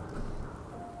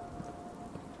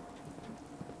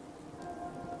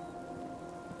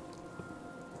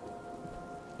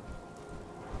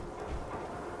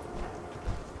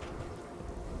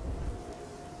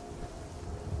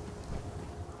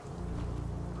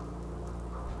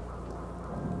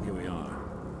 Here we are.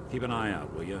 Keep an eye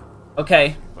out, will you?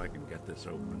 Okay. If I can get this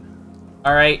open.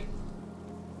 Alright.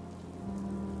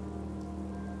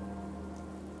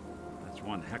 That's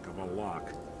one heck of a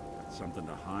lock. Got something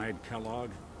to hide, Kellogg?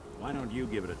 Why don't you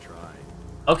give it a try?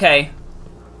 Okay.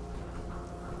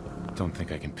 Don't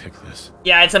think I can pick this.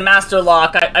 Yeah, it's a master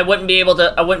lock. I wouldn't be able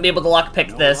to lock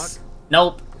pick this. Luck?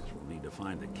 Nope. Guess we'll need to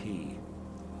find the key.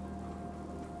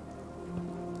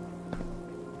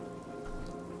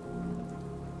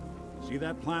 See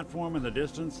that platform in the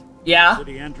distance? Yeah.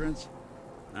 City entrance?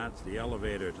 That's the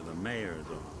elevator to the mayor's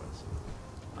office.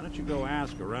 Why don't you go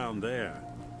ask around there?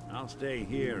 I'll stay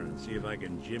here and see if I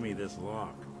can jimmy this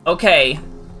lock. Okay.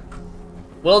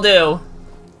 Will do.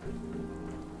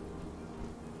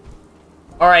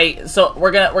 All right, so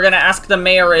we're gonna ask the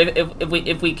mayor if we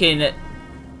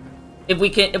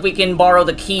can borrow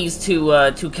the keys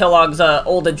to Kellogg's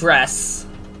old address.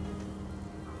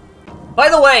 By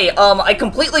the way, I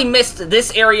completely missed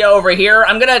this area over here.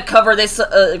 I'm gonna cover this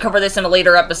in a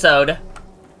later episode.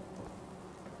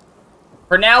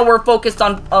 For now, we're focused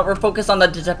on the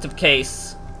detective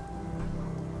case.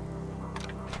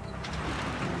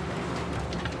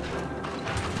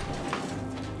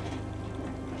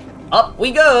 Up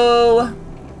we go!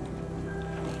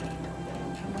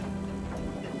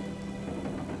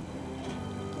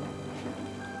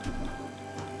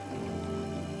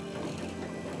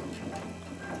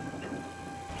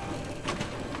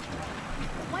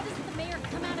 Why doesn't the mayor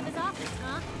come out of his office,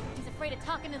 huh? He's afraid of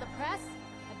talking to the press?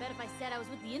 I bet if I said I was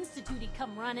with the Institute, he'd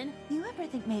come running. You ever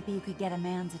think maybe you could get a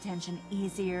man's attention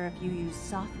easier if you use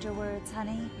softer words,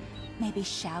 honey? Maybe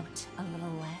shout a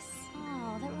little less.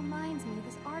 Oh, that reminds me of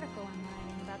this article I'm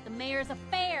writing about the mayor's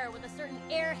affair with a certain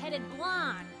air-headed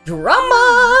blonde.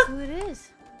 Drama! Who it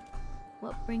is?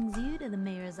 What brings you to the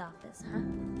mayor's office,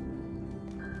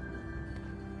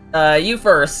 huh? You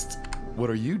first. What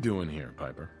are you doing here,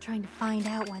 Piper? Trying to find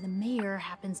out why the mayor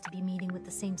happens to be meeting with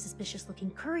the same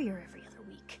suspicious-looking courier every other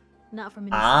week. Not from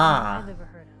any city I've ever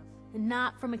heard of. And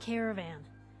not from a caravan.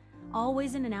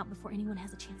 Always in and out before anyone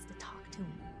has a chance to talk to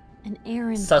him. An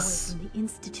errand boy from the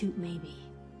Institute, maybe.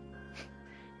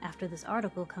 After this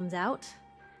article comes out,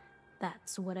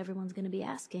 that's what everyone's gonna be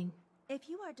asking. If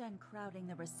you are done crowding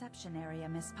the reception area,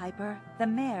 Miss Piper, the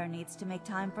mayor needs to make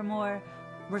time for more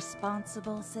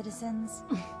responsible citizens.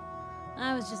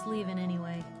 I was just leaving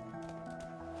anyway.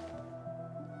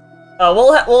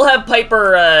 We'll have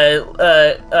Piper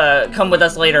come with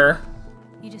us later.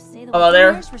 You just say the Hello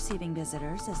there. Mayor's receiving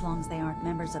visitors as long as they aren't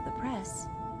members of the press.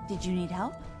 Did you need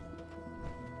help?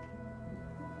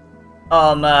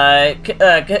 Can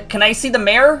I see the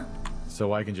mayor?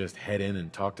 So I can just head in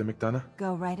and talk to McDonough?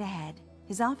 Go right ahead.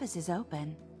 His office is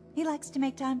open. He likes to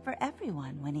make time for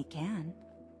everyone when he can.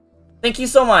 Thank you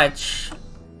so much.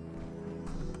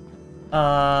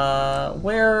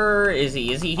 Where is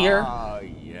he? Is he here?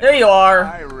 Yes. There you are.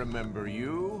 I remember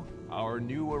you, our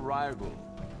new arrival.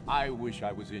 I wish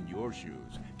I was in your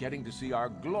shoes, getting to see our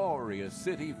glorious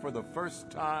city for the first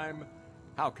time.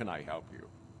 How can I help you?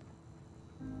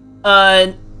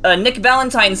 Nick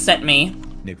Valentine sent me.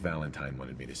 Nick Valentine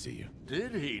wanted me to see you.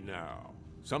 Did he now?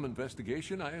 Some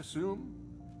investigation, I assume?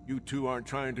 You two aren't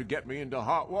trying to get me into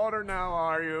hot water now,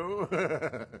 are you?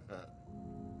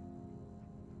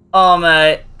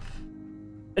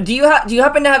 Do you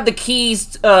happen to have the keys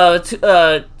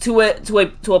to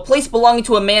a place belonging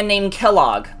to a man named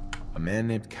Kellogg? A man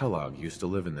named Kellogg used to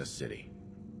live in this city.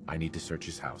 I need to search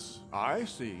his house. I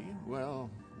see. Well,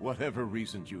 whatever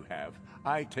reasons you have,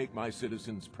 I take my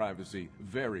citizens' privacy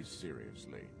very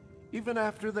seriously. Even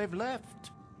after they've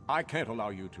left. I can't allow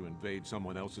you to invade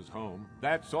someone else's home.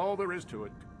 That's all there is to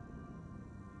it.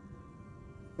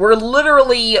 We're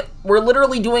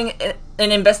literally doing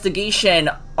an investigation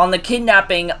on the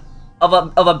kidnapping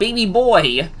of a baby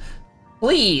boy.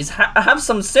 Please, have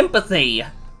some sympathy.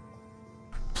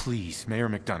 Please, Mayor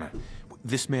McDonough.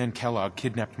 This man Kellogg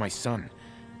kidnapped my son.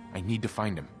 I need to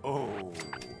find him. Oh,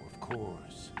 of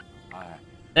course.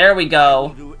 There we go. I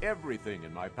will do everything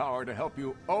in my power to help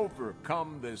you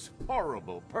overcome this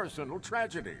horrible personal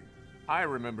tragedy. I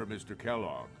remember Mr.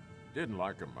 Kellogg. Didn't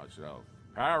like him myself.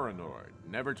 Paranoid.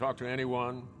 Never talked to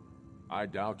anyone. I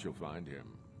doubt you'll find him.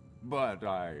 But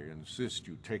I insist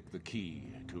you take the key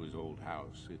to his old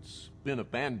house. It's been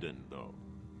abandoned, though.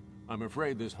 I'm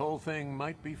afraid this whole thing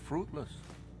might be fruitless.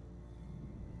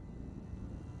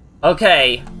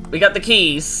 Okay, we got the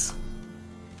keys.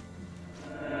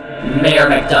 Mayor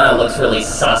McDonough looks really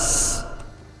sus.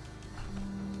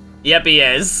 Yep, he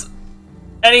is.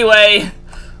 Anyway,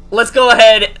 let's go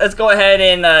ahead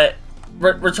and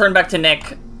return back to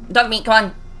Nick. Dogmeat, come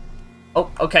on.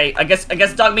 Oh, okay. I guess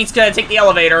Dogmeat's gonna take the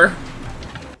elevator.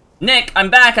 Nick, I'm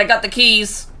back. I got the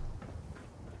keys.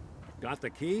 Got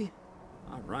the key?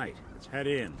 All right, let's head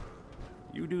in.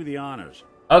 You do the honors.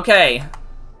 Okay.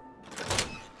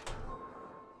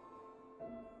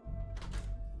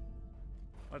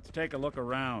 Let's take a look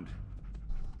around.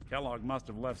 Kellogg must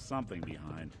have left something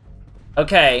behind.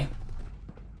 Okay.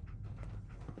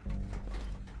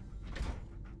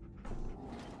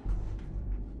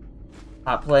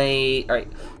 Hot plate. All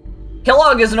right.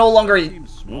 Kellogg is no longer.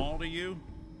 Seems small to you?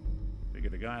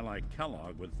 Figured a guy like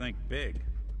Kellogg would think big.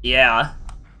 Yeah.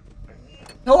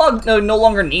 Kellogg no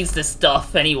longer needs this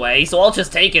stuff anyway, so I'll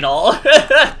just take it all.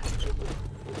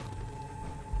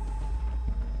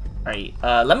 Alright,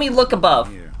 let me look above.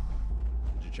 Here.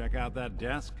 Did you check out that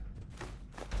desk?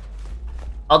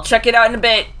 I'll check it out in a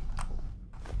bit.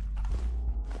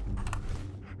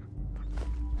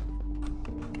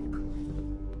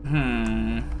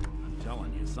 I'm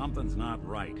telling you, something's not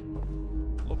right.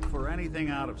 Look for anything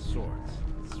out of sorts.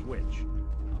 A switch.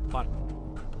 A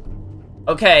button.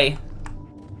 Okay.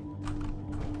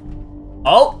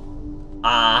 Oh!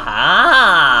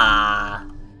 Aha!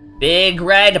 Big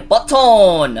red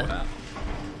button!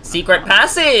 Secret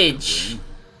passage!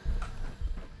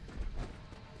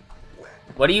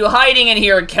 What are you hiding in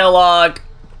here, Kellogg?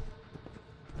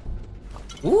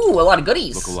 Ooh, a lot of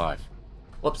goodies. Look alive.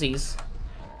 Whoopsies.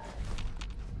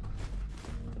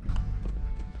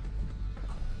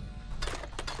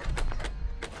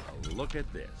 Look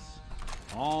at this.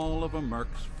 All of a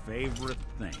Merc's favorite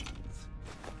things.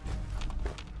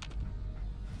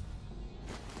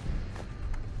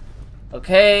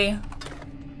 Okay.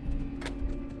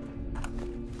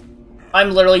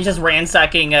 I'm literally just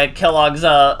ransacking Kellogg's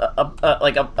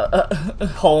like a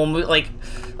home, like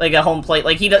a home plate.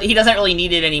 Like he doesn't really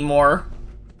need it anymore,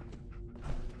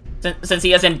 since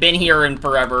he hasn't been here in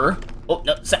forever. Oh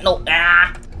no, Sentinel!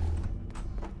 Ah.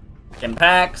 Gem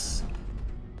packs.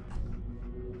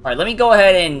 All right, let me go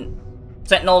ahead and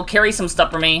Sentinel carry some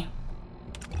stuff for me.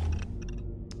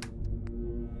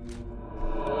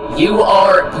 You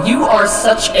are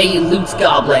such a loot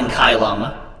goblin,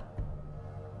 Caelum.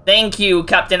 Thank you,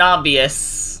 Captain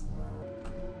Obvious.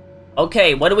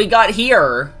 Okay, what do we got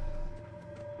here?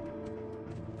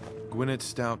 Gwinnett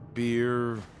Stout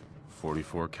beer,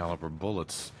 44 caliber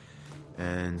bullets,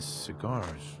 and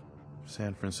cigars.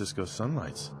 San Francisco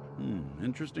Sunlights.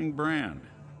 Interesting brand.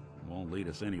 Won't lead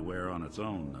us anywhere on its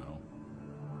own, though.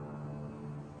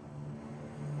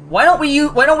 Why don't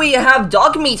we have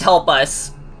Dogmeat help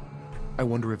us? I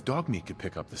wonder if Dogmeat could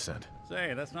pick up the scent.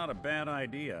 Say, that's not a bad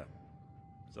idea.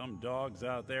 Some dogs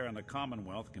out there in the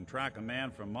Commonwealth can track a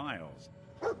man for miles.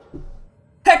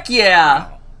 Heck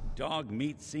yeah!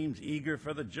 Dogmeat seems eager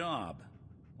for the job.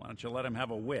 Why don't you let him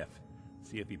have a whiff?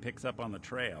 See if he picks up on the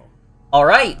trail. All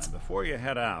right. Before you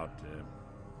head out,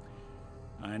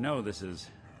 I know this is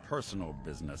personal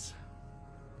business.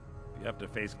 If you have to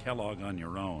face Kellogg on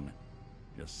your own,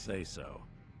 just say so.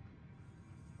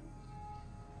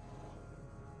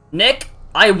 Nick,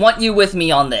 I want you with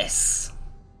me on this.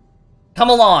 Come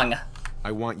along.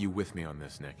 I want you with me on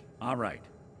this, Nick. All right.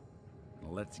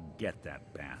 Let's get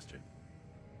that bastard.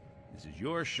 This is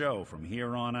your show from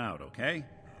here on out, okay?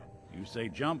 You say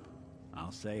jump,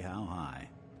 I'll say how high.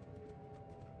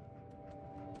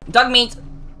 Dogmeat.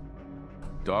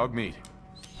 Dogmeat.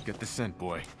 Get the scent,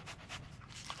 boy.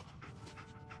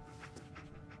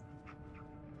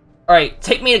 Alright,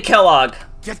 take me to Kellogg.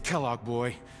 Get Kellogg,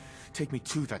 boy. Take me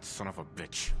to that son of a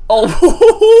bitch.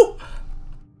 Oh!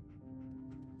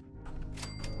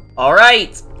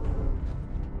 Alright!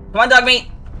 Come on, dog meat!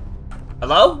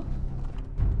 Hello?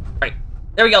 Alright,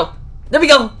 there we go. There we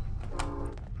go!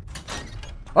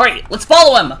 Alright, let's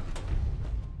follow him!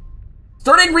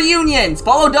 Started reunions!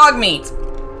 Follow dog meat!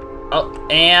 Oh,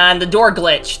 and the door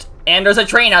glitched. And there's a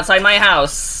train outside my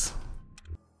house.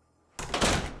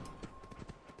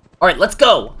 Alright, let's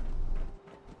go!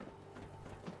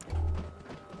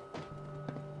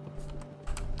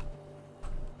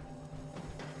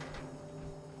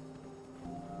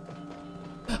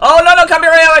 Oh, no, no,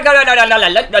 copyright!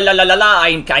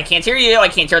 I can't hear you. I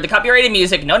can't hear the copyrighted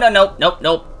music. No, no, no, nope,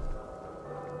 nope.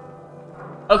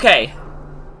 Okay.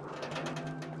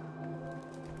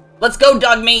 Let's go,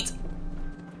 dog meat.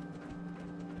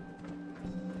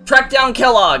 Track down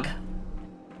Kellogg.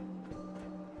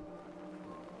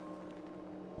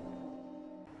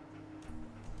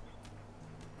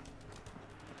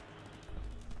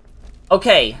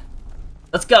 Okay.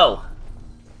 Let's go.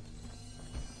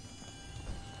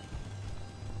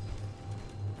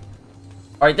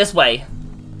 Alright, this way.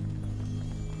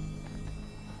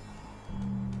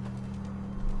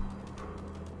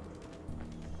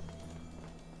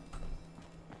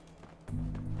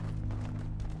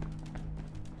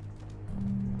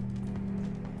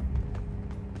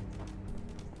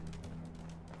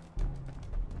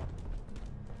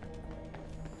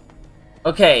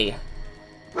 Okay.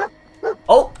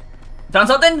 Oh! Found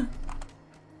something?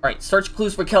 Alright, search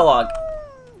clues for Kellogg.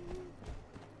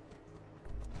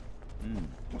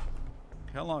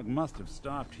 Kellogg must have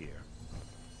stopped here.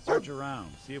 Search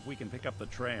around, see if we can pick up the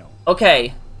trail.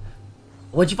 Okay.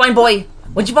 What'd you find, boy?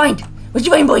 What'd you find? What'd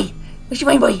you find, boy? What'd you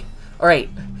find, boy? Alright.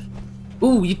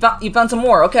 Ooh, you found some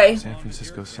more, okay. San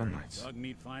Francisco Sunlights. Dog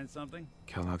meat find something?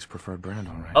 Kellogg's preferred brand,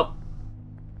 alright.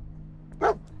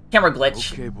 Oh. Camera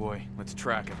glitch. Okay, boy, let's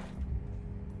track him.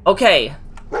 Okay.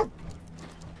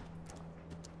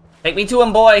 Take me to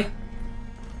him, boy.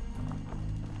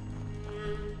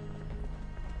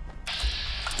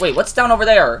 Wait, what's down over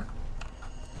there?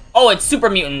 Oh, it's super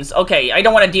mutants. Okay, I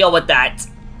don't want to deal with that.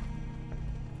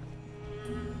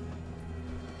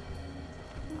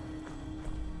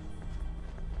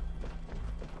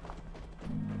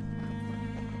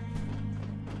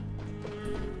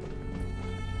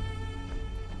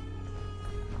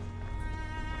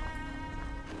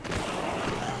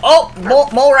 Oh,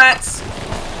 mole rats.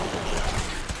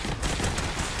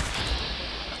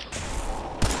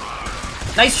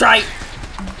 Nice try.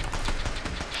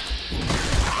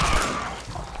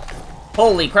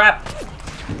 Holy crap.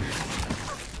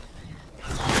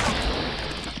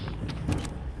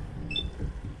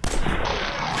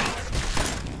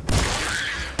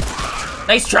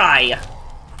 Nice try.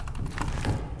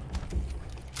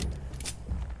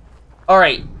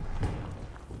 Alright.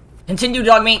 Continue,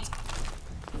 dog meat.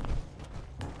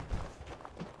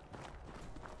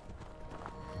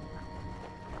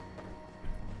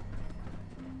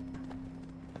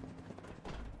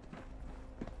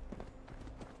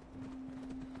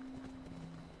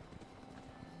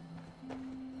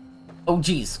 Oh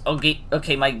geez.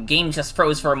 Okay, my game just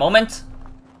froze for a moment.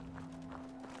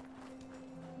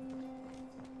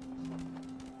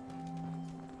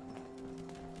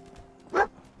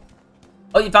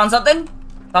 Oh, you found something?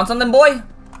 Found something, boy?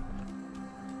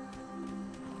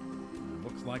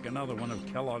 Looks like another one of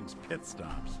Kellogg's pit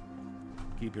stops.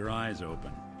 Keep your eyes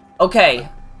open. Okay.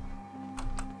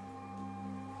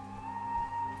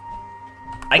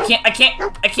 I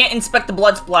can't inspect the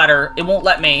blood splatter. It won't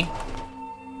let me.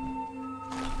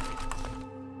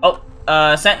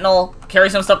 Oh, Sentinel, carry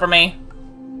some stuff for me.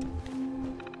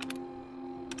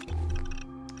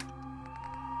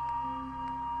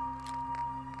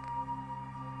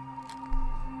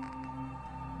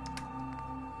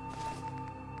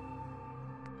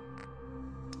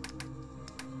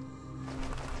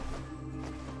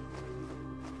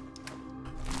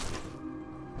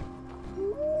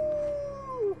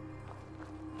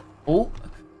 Ooh.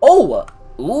 Oh!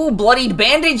 Ooh, bloodied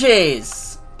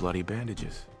bandages! Bloody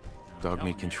bandages. Dog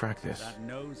meat can track this. That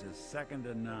nose is second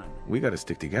to none. We gotta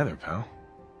stick together, pal.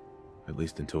 At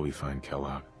least until we find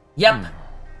Kellogg. Yep.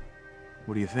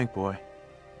 What do you think, boy?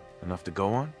 Enough to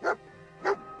go on?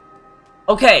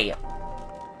 Okay.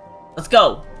 Let's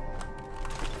go.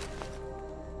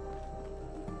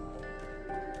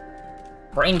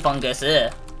 Brain fungus,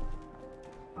 ugh.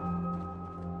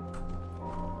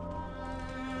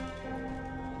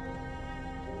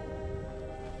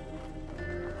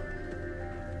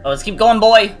 Oh, let's keep going,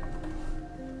 boy.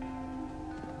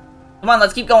 Come on,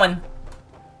 let's keep going.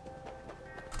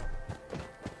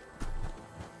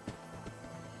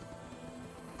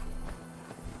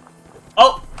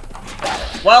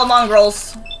 Wild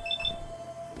mongrels.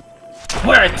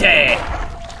 Muerte!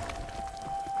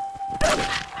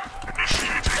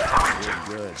 Initiating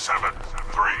corrective. 7,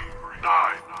 3,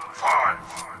 9, 5.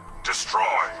 Destroy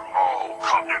all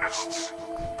communists.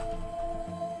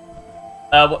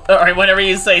 Alright, whatever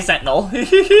you say, Sentinel.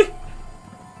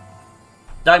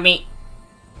 Dog meat.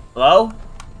 Hello?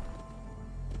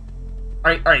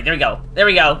 Alright, there we go. There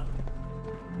we go.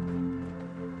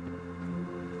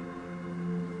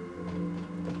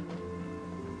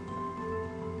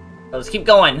 Let's keep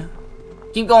going.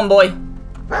 Keep going, boy.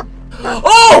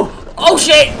 Oh! Oh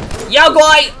shit! Yao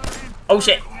Guai! Oh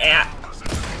shit. Yeah.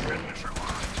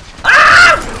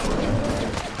 Ah!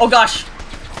 Oh gosh.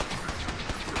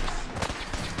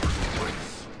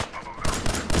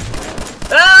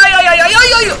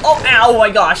 Oh, ow, my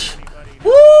gosh.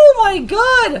 Oh my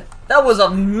god. That was a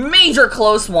major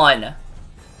close one.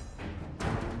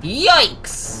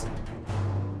 Yikes.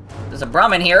 There's a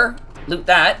Brahmin here. Loot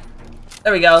that.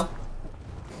 There we go.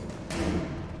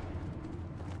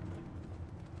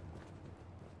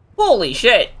 Holy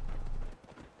shit.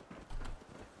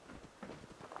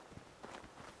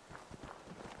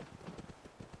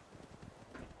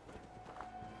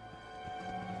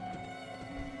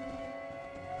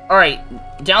 Alright,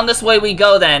 down this way we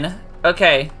go then.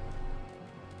 Okay.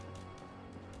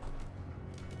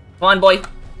 Come on, boy.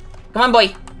 Come on,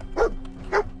 boy.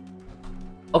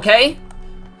 Okay.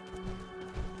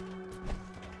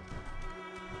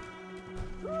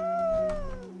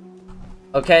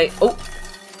 Okay. Oh.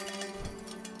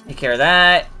 Take care of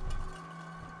that.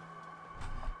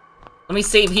 Let me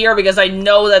save here because I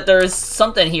know that there's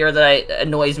something here that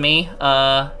annoys me.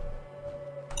 Oh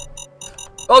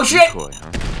shit! Decoy,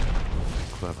 huh?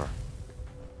 Clever.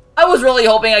 I was really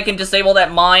hoping I can disable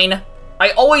that mine. I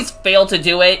always fail to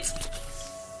do it.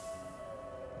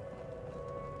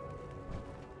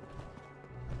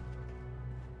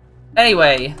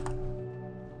 Anyway.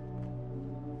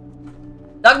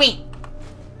 Dog meat!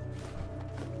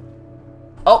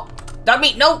 Oh, dog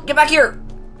meat, no! Get back here!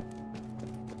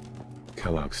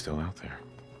 Kellogg's still out there.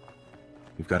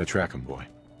 We've got to track him, boy.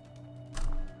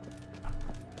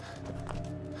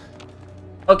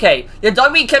 Okay, the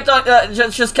dog meat kept on,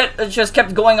 just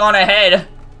kept going on ahead.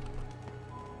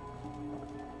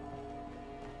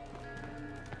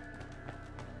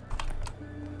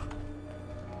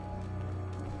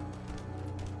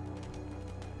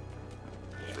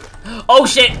 Oh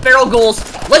shit, feral ghouls!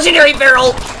 Legendary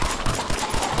feral!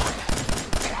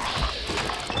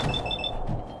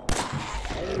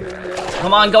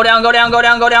 Come on, go down, go down, go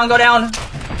down, go down, go down!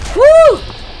 Woo!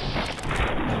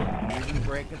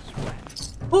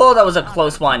 Oh, that was a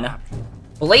close one.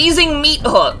 Blazing meat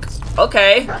hook.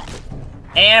 Okay.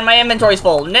 And my inventory's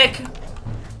full. Nick.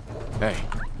 Hey,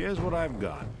 here's what I've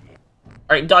got.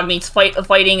 Alright, dog meat's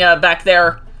fighting back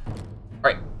there.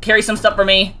 Alright, carry some stuff for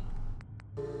me.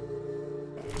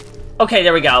 Okay,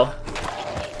 there we go.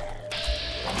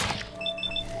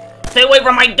 Stay away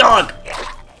from my dog!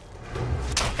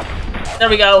 There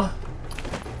we go.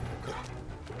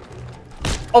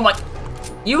 Oh my...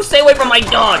 You stay away from my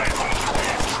dog!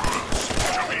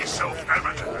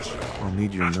 I'll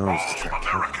need your nose to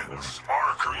track Americans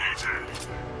are created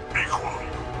equal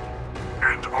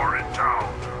and are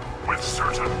endowed with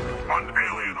certain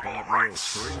unalienable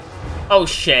rights. Oh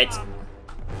shit.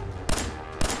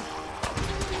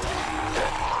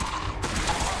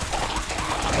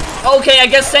 Okay, I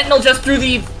guess Sentinel just threw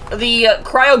the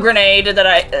cryo grenade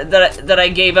that I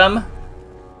gave him.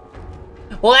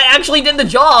 Well, that actually did the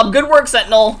job. Good work,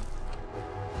 Sentinel.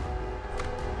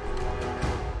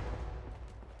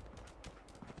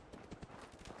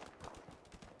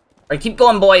 Alright, keep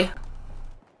going, boy.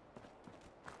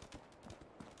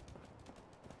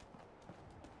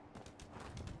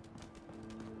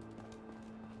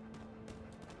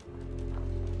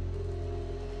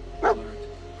 Alert.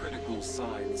 Critical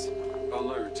signs.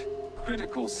 Alert.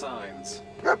 Critical signs.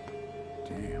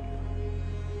 Damn.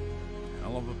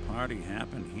 Hell of a party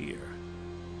happened here.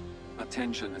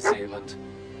 Attention, assailant.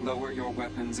 Lower your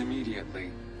weapons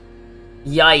immediately.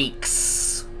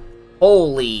 Yikes.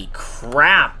 Holy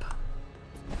crap.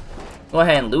 Go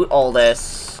ahead and loot all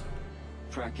this.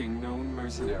 Tracking known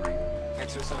mercenary.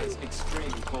 Exercise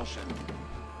extreme caution.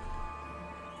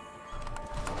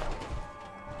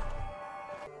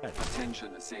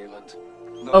 Attention, assailant.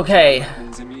 Lower Okay. your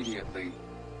weapons immediately.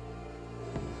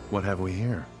 What have we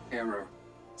here? Error.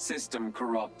 System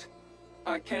corrupt.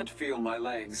 I can't feel my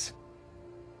legs.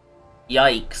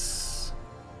 Yikes.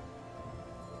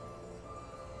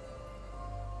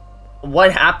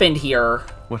 What happened here?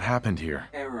 What happened here?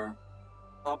 Error.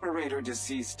 Operator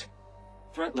deceased.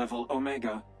 Threat level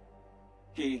Omega.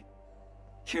 He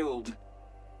killed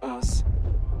us.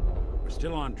 We're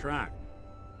still on track.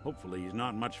 Hopefully he's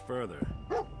not much further.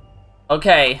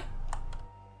 Okay.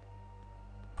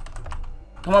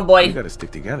 Come on, boy. We gotta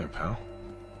stick together, pal.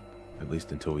 At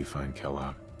least until we find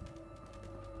Kellogg.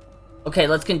 Okay,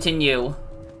 let's continue.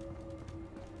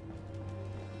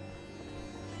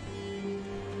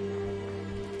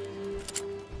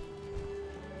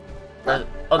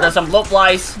 Oh, there's some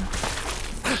blowflies.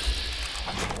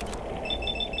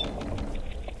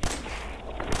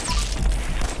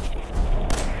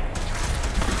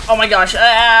 Oh my gosh,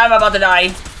 I'm about to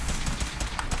die.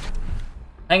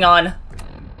 Hang on.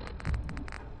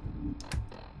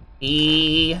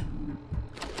 E.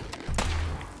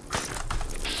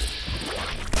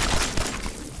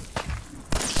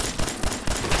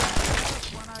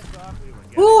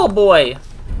 Oh boy.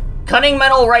 Cunning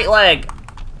metal right leg.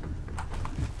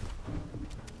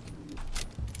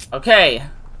 Okay.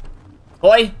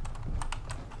 Boy.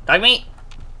 Dog meat.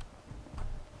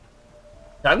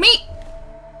 Dog meat?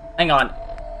 Hang on.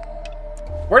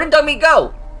 Where did Dog meat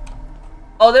go?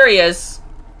 Oh, there he is.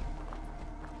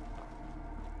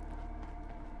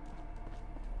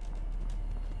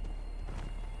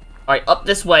 Alright, up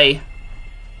this way.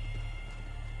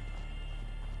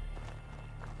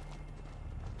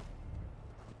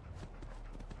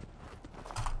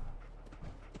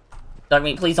 Dog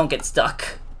meat, please don't get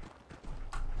stuck.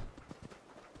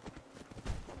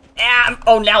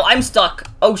 Oh, now I'm stuck.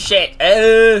 Oh, shit.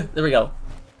 There we go.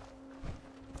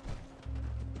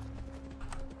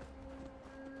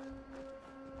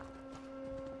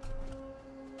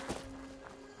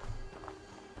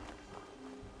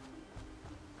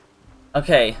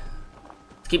 Okay.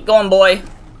 Let's keep going, boy.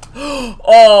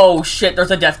 Oh, shit.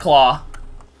 There's a death claw.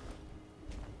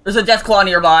 There's a death claw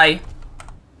nearby.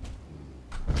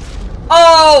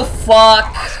 Oh,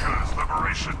 fuck.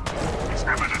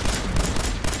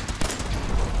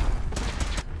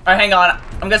 Alright, hang on.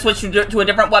 I'm gonna switch to a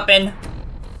different weapon.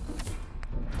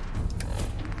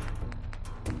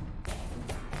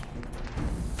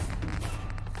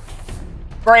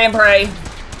 Spray and pray.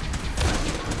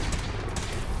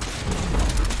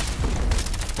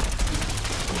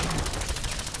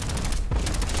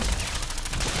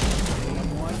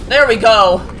 There we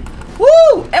go.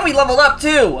 Woo! And we leveled up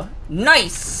too.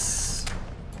 Nice.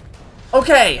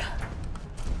 Okay.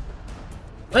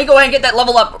 Let me go ahead and get that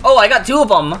level up. Oh, I got 2 of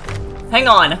them. Hang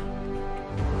on.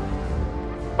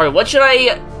 Alright, what should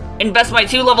I invest my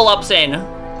 2 level ups in?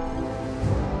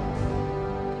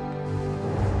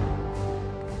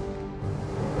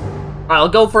 Alright, I'll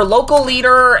go for local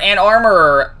leader and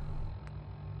armorer.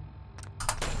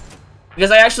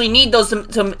 Because I actually need those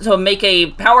to make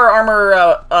a power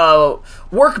armor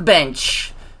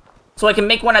workbench. So I can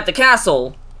make one at the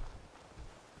castle.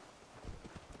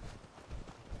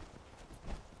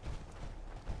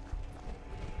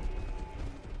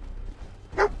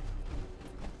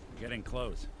 Getting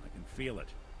close. I can feel it.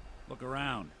 Look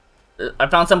around. I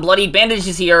found some bloody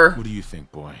bandages here. What do you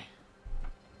think, boy?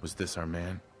 Was this our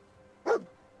man?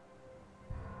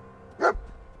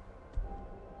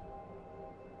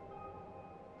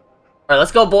 Alright,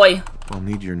 let's go, boy. I'll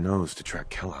need your nose to track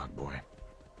Kellogg, boy.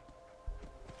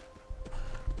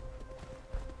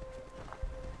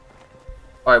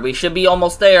 Alright, we should be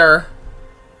almost there.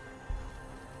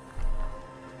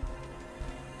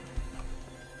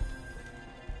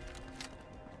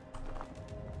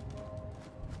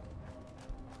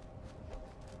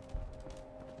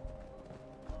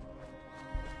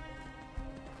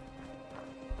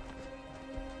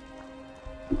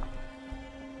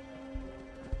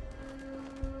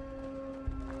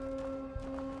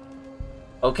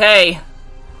 Okay.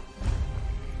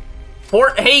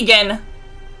 Fort Hagen.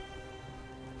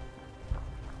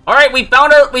 All right, we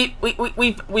found our we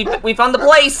found the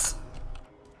place.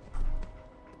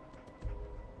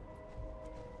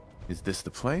 Is this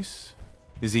the place?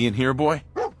 Is he in here, boy?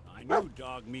 I knew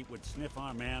dog meat would sniff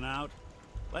our man out.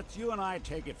 Let's you and I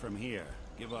take it from here.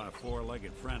 Give our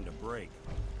 4-legged friend a break.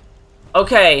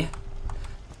 Okay.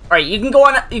 All right, you can go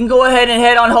on. You can go ahead and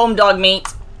head on home, dog meat.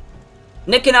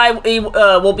 Nick and I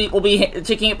will be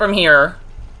taking it from here.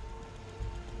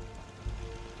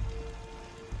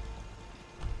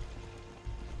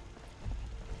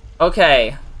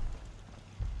 Okay.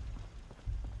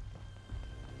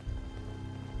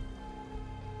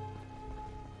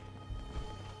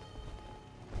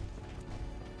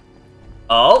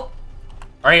 Oh.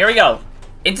 Alright, here we go.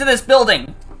 Into this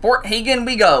building. Fort Hagen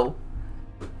we go.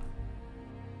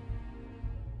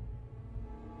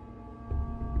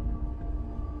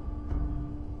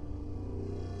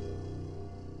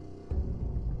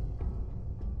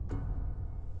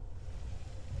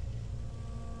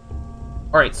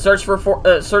 Alright,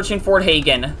 searching Fort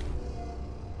Hagen.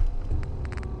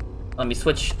 Let me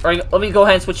switch. Alright, let me go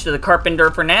ahead and switch to the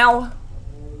Carpenter for now.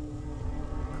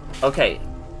 Okay.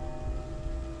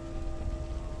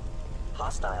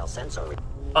 Hostile sensor.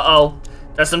 Uh-oh.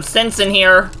 There's some sense in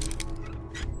here.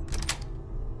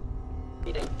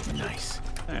 Nice.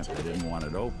 If they didn't want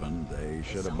it open, they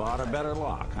should have bought a better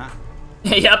lock, huh?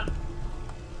 Yep.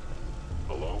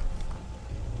 Hello?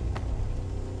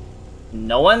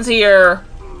 No one's here.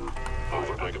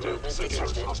 Negative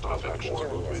sensors, hostile action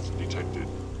movement detected.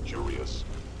 Curious.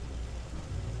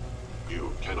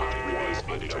 You cannot remain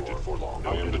undetected for long.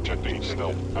 I am detecting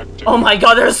stealth activity. Oh my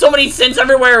god, there's so many synths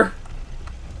everywhere!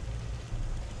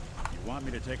 You want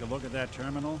me to take a look at that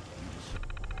terminal?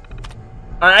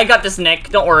 Alright, I got this, Nick.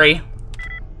 Don't worry.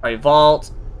 Alright,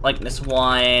 vault. Like this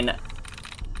one.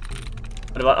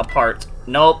 What about a part?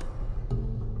 Nope.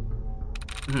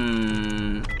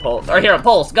 Pulse. Alright, here,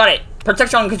 pulse. Got it.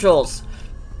 Protection controls.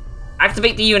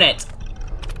 Activate the unit.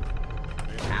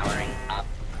 Powering up.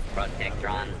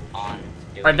 Protectron on.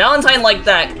 Alright, Valentine liked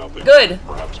that. Good.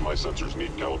 Perhaps my sensors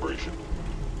need calibration.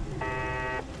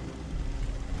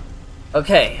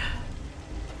 Okay.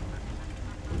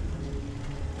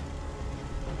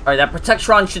 Alright, that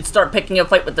Protectron should start picking a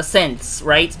fight with the synths,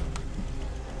 right?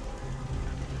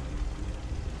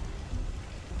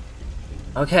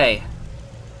 Okay.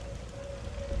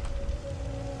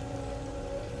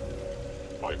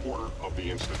 By order of the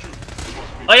Institute.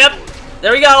 Oh, yep.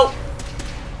 There we go.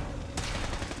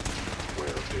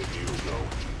 Where did you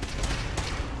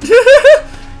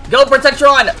go? Go,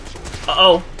 Protectron.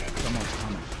 Uh-oh.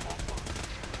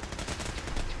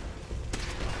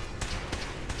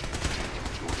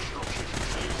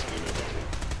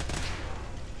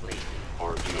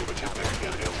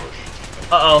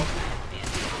 Uh-oh.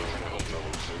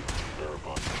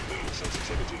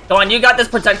 Come on, you got this,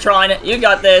 Protectron. You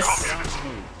got this.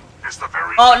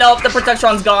 Oh, no, the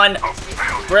Protectron's gone.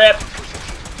 Rip.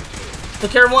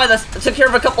 Took care of one of the, took care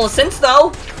of a couple of synths,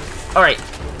 though. Alright.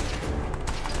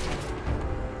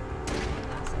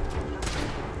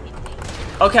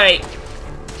 Okay.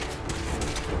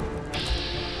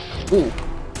 Ooh.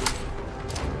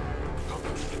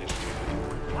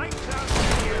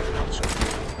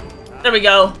 There we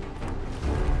go.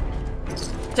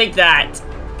 Take that.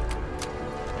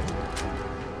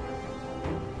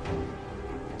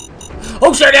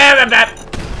 Oh shit!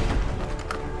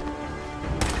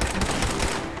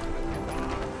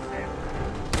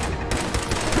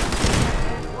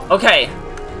 Okay.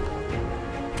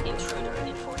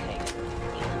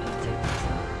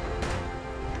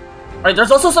 Alright,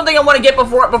 there's also something I want to get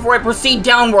before I proceed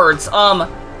downwards.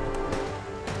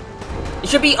 It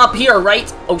should be up here,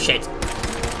 right? Oh shit.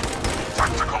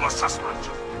 Tactical assessment.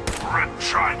 Red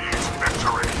Chinese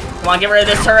victory. Come on, get rid of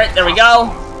this turret. There we go.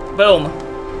 Boom.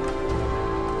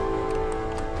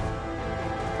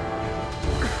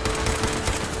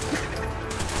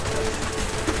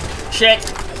 Shit.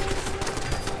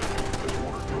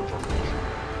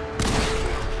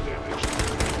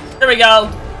 There we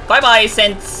go. Bye-bye,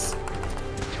 synths.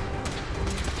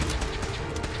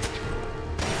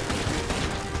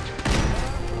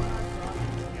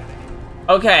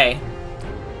 Okay.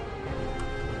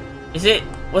 Is it...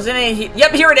 wasn't it...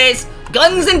 Yep, here it is!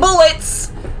 Guns and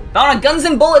Bullets! Found a Guns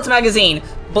and Bullets magazine.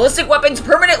 Ballistic weapons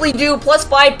permanently do plus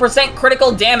 5%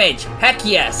 critical damage. Heck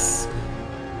yes.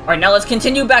 Alright, now let's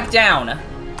continue back down.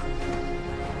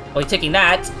 Oh, he's taking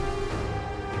that.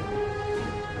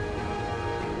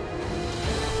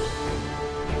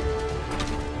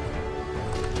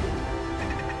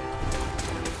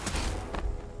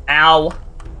 Ow.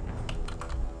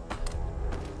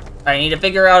 I need to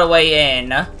figure out a way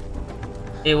in.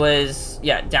 It was,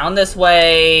 yeah, down this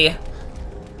way,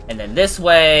 and then this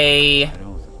way.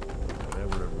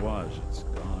 Whatever it was, it's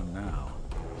gone now.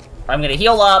 I'm gonna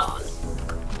heal up.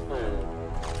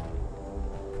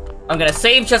 I'm gonna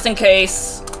save just in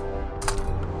case.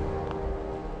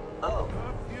 Oh,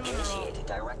 initiate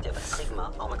directive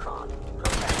Sigma Omicron.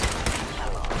 Protect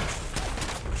Kellogg.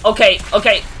 Okay,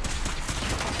 okay.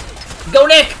 Go,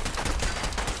 Nick!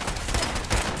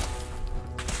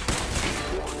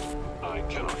 I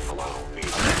cannot allow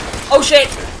these. Oh shit!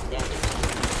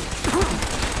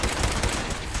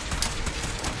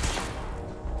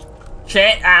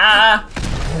 Shit, ah!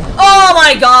 Oh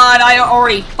my god, I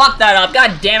already fucked that up,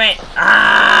 god damn it!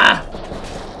 Ah!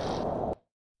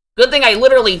 Good thing I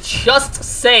literally just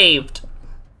saved.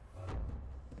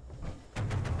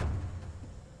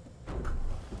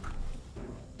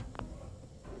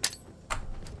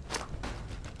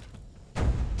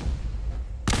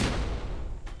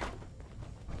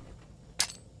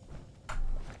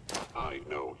 I I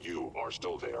know you are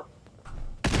still there.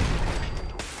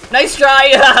 Nice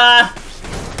try!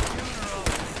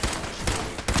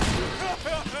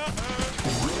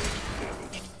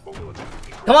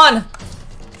 Come on!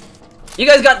 You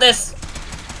guys got this!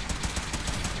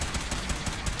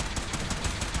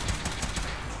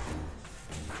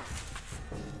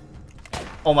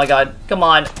 Oh my god, come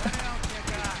on.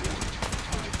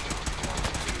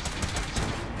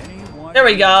 There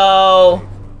we go!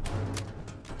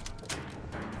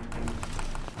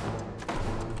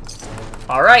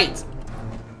 Alright.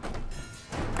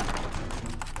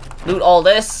 Loot all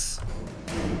this.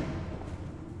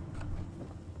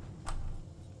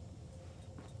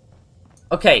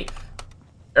 Okay.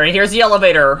 Alright, here's the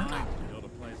elevator.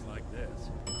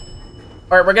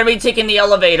 Alright, we're gonna be taking the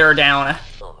elevator down.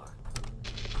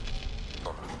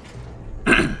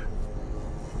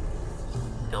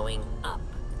 Going up.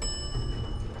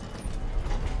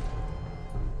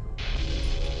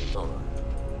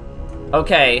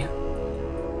 Okay.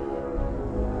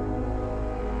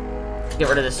 Get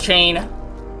rid of this chain.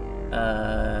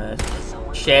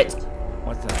 Shit.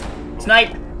 What's that?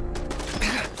 Snipe!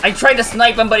 I tried to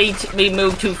snipe him, but he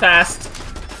moved too fast.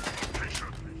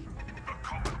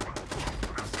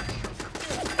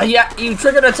 Yeah, you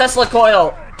triggered a Tesla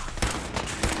coil.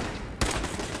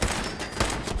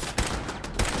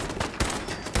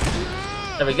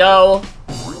 There we go.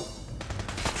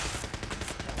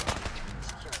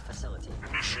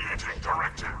 Initiating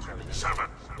directive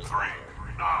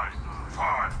 7395.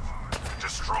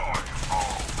 Destroy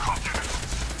all communists.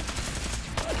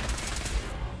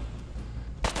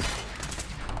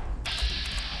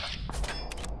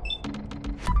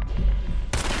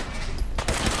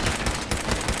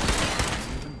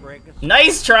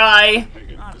 Nice try.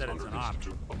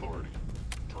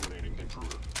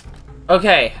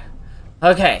 Okay.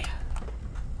 Okay.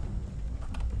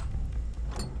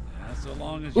 So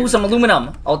long as Ooh, some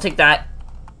aluminum. I'll take that.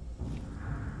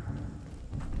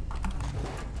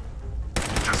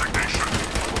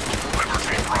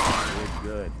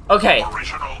 Good. Okay.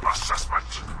 Original assessment.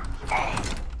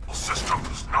 All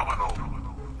systems nominal.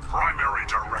 Primary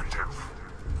directive.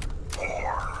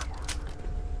 War.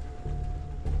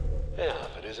 Yeah,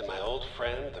 if it isn't my old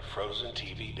friend, the frozen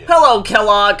TV disc. Hello,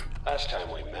 Kellogg. Last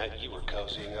time we met, you were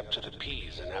cozying up to the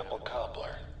peas and apple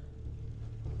cobbler.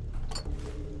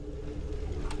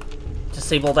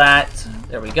 Disable that.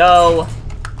 There we go.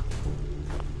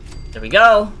 There we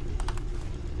go.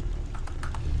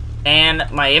 And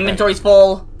my inventory's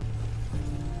full.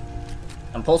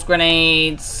 Some pulse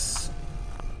grenades.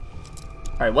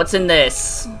 Alright, what's in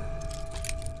this?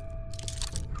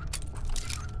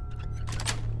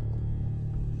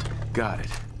 Got it.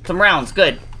 Some rounds,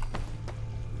 good.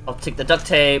 I'll take the duct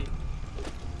tape.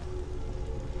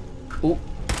 Ooh.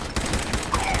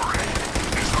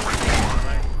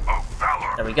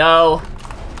 There we go.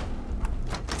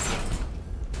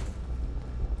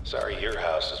 Sorry, your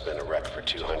house has been a wreck for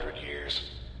 200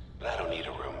 years. But I don't need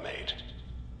a roommate.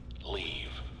 Leave.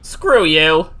 Screw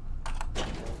you.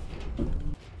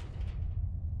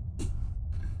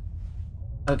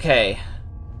 Okay.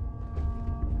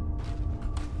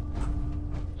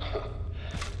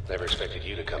 Never expected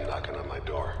you to come knocking on my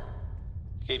door.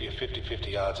 Gave you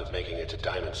 50-50 odds of making it to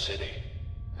Diamond City.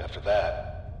 After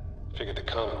that, figured the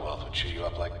Commonwealth would chew you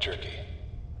up like jerky.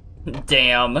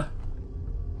 Damn.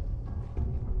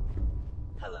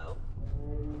 Hello?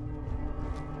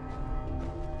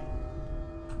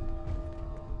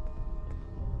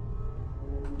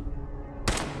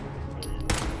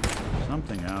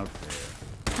 Something out there.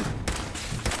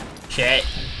 Shit.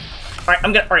 Alright,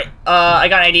 alright, I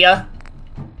got an idea.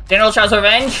 General Chow's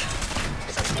Revenge?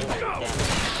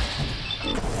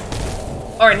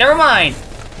 Alright, never mind.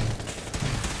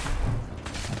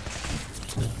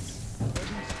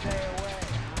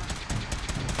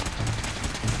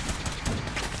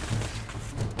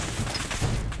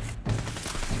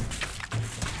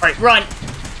 Alright, run.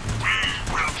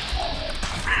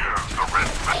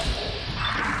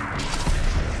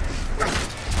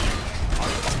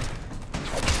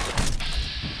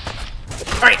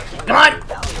 Alright, come on!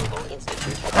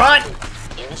 Come on!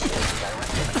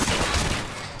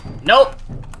 Nope!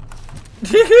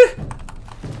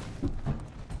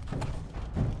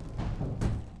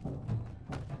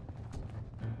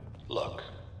 Look,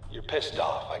 you're pissed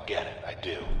off, I get it, I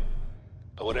do.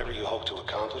 But whatever you hope to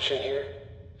accomplish in here,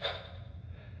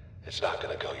 it's not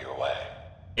gonna go your way.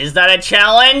 Is that a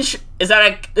challenge? Is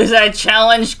that a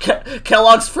challenge,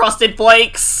 Kellogg's Frosted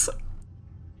Flakes?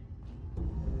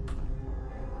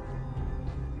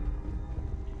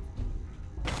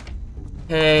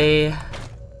 Okay.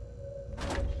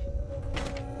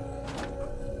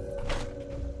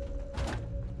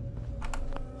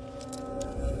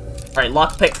 Alright,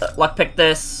 lockpick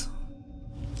this.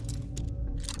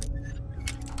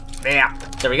 Yeah,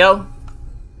 there we go.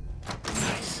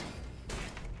 Nice.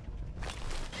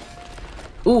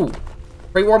 Ooh,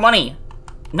 pre-war money.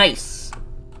 Nice.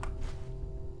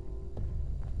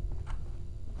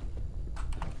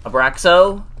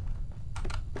 Abraxo.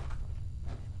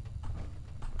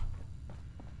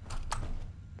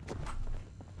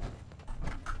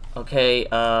 Okay,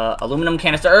 aluminum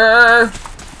canister. I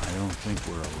don't think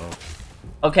we're alone.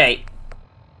 Okay.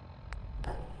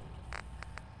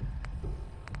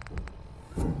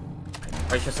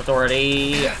 Righteous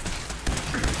authority.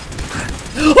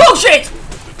 Oh shit!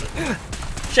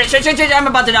 Shit, I'm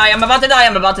about to die, I'm about to die,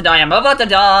 I'm about to die, I'm about to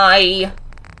die.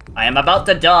 I am about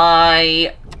to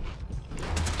die.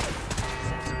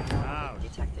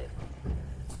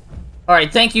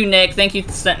 Alright, thank you, Nick. Thank you,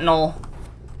 Sentinel.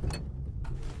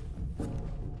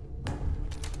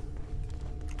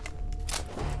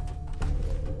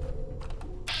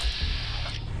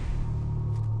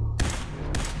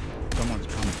 Someone's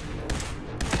coming.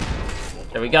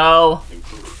 There we go.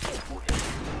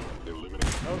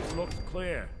 Coast looks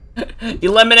clear.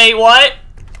 Eliminate what?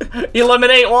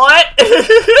 Eliminate what?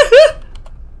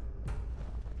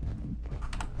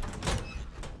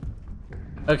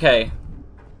 Okay.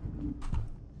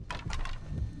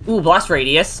 Ooh, blast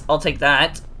radius. I'll take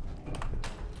that.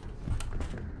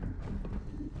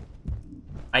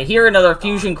 I hear another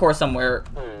fusion core somewhere.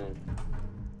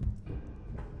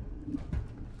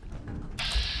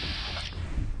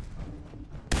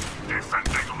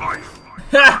 Defending life.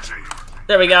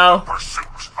 There we go. Pursuit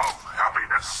of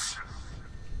happiness.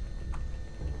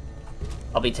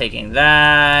 I'll be taking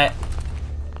that.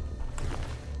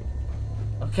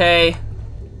 Okay.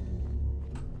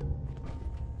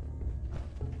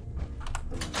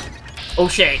 Oh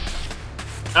shit.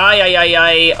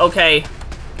 Ay. Okay.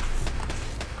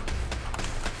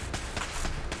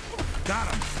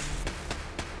 Got him.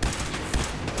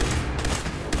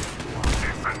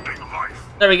 Defending life.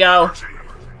 There we go.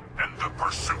 In the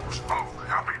pursuit of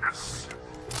happiness.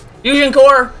 Fusion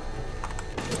core.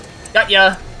 Got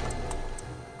ya.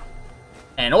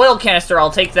 An oil canister, I'll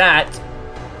take that.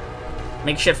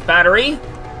 Makeshift battery.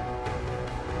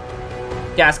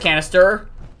 Gas canister.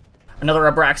 Another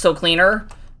Abraxo cleaner.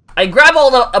 I grab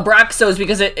all the Abraxos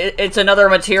because it's another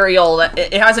material that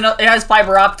it has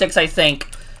fiber optics, I think,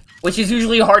 which is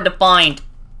usually hard to find.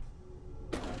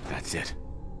 That's it.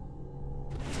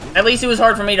 At least it was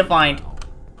hard for me to find.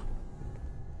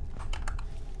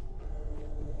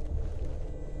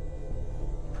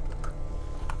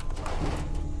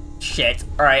 Shit.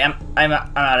 All right, I'm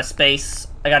out of space.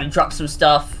 I gotta drop some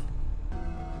stuff.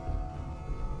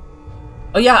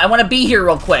 Oh yeah, I want to be here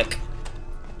real quick.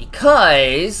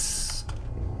 Because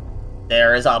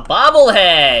there is a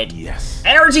bobblehead. Yes.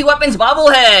 Energy weapons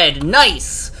bobblehead.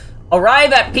 Nice.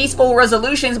 Arrive at peaceful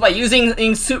resolutions by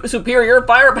using superior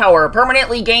firepower.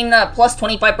 Permanently gain plus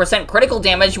 25% critical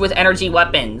damage with energy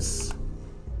weapons.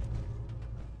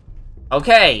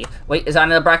 Okay. Wait, is that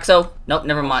another Abraxo? Nope,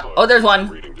 never mind. Oh, there's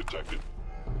one.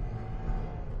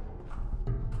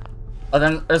 Oh,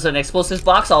 then there's an explosives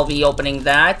box. I'll be opening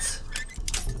that.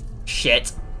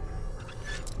 Shit.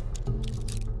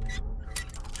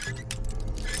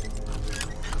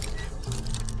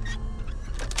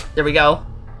 There we go.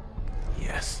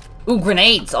 Yes. Ooh,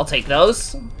 grenades. I'll take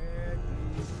those.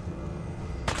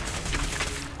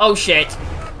 Oh, shit.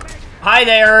 Hi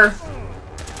there.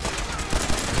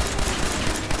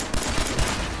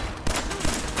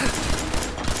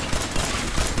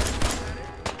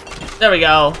 There we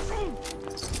go.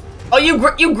 Oh, you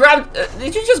grabbed...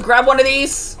 did you just grab one of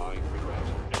these?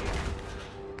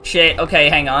 Shit, okay,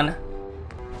 hang on.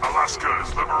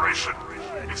 Alaska's liberation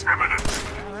is imminent.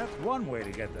 Well, that's one way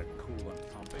to get the coolant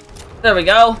pumping. There we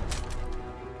go.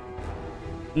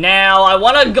 Now, I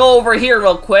want to go over here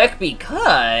real quick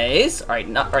because...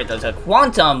 Alright, there's a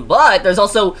quantum, but there's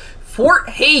also Fort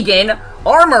Hagen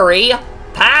Armory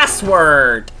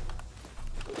password.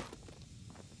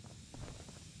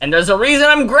 And there's a reason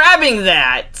I'm grabbing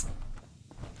that.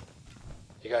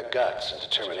 You got guts and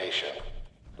determination.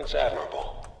 It's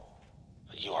admirable.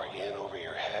 But you are in over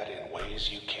your head in ways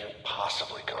you can't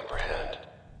possibly comprehend.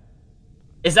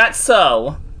 Is that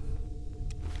so?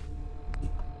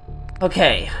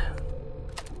 Okay.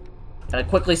 Gotta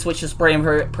quickly switch to spray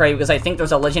and pray because I think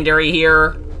there's a legendary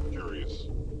here. Curious.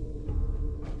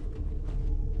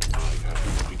 I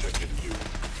have detected you.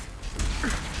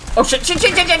 Oh shit!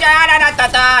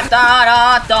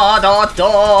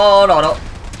 Da.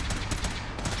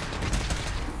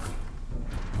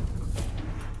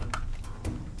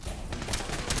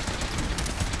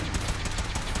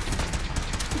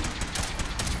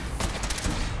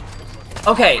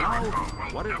 Okay.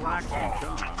 What is lacking?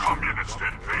 Communist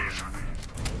invasion.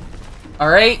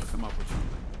 Alright.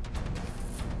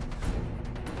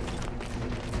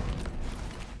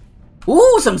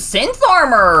 Ooh, some synth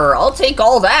armor! I'll take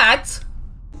all that.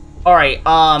 Alright,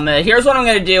 here's what I'm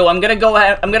gonna do. I'm gonna go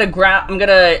ahead, I'm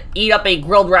gonna eat up a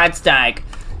grilled rat stack.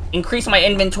 Increase my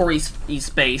inventory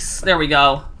space. There we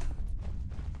go.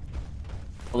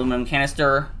 Aluminum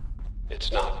canister.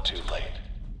 It's not too late.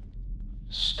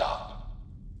 Stop.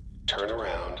 Turn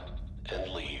around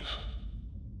and leave.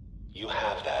 You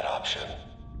have that option.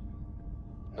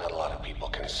 Not a lot of people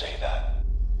can say that.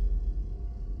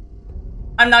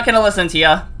 I'm not gonna listen to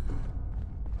ya.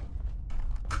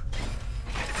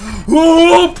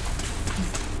 Whoop!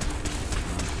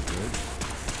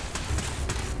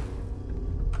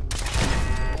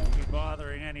 Won't be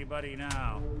bothering anybody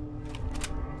now.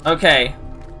 Okay.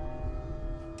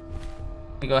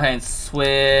 Let me go ahead and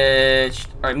switch.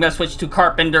 Alright, I'm gonna switch to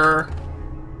Carpenter.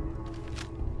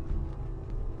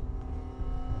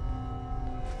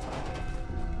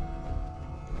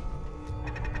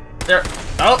 There.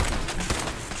 Oh!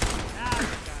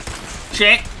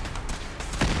 Shit.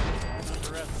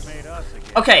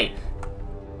 Okay.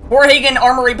 Borhagen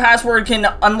Armory password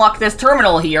can unlock this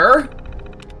terminal here.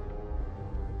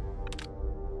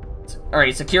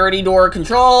 Alright, security door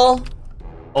control.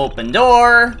 Open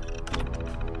door.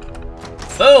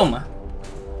 Boom.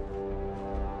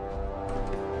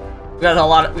 We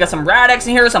got some Radex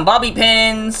in here, some bobby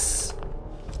pins.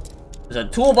 There's a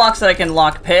toolbox that I can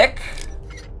lockpick.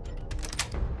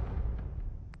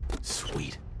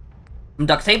 Sweet. Some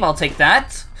duct tape, I'll take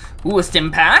that. Ooh, a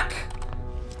stim pack.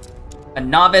 A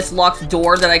novice locked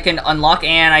door that I can unlock,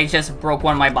 and I just broke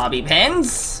one of my bobby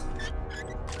pins.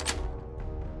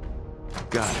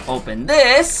 Got it. Open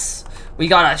this. We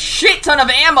got a shit ton of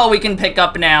ammo we can pick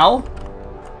up now.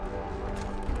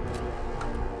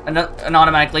 An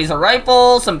automatic laser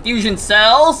rifle, some fusion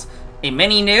cells, a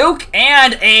mini nuke,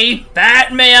 and a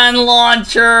Batman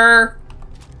launcher.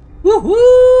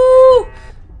 Woohoo!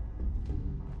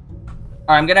 Alright,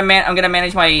 I'm gonna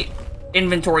manage my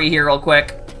inventory here real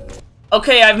quick.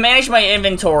 Okay, I've managed my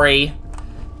inventory.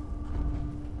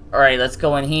 Alright, let's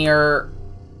go in here.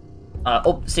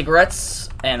 Oh, cigarettes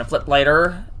and a flip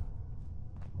lighter.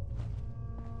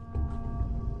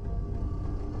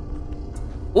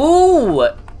 Ooh!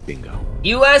 Bingo.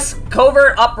 U.S.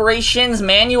 Covert Operations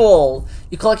Manual.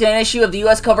 You collect an issue of the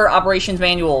U.S. Covert Operations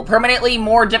Manual. Permanently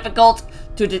more difficult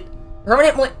to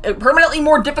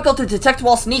detect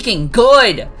while sneaking.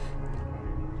 Good.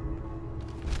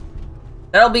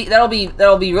 That'll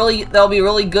be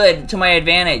really good to my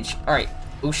advantage. All right.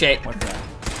 Oh shit. What's that?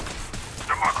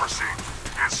 Democracy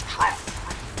is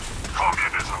truth.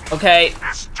 Communism okay.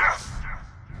 is death.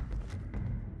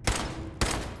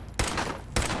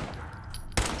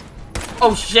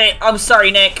 Oh shit, I'm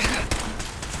sorry, Nick.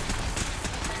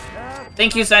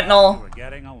 Thank you, Sentinel. We're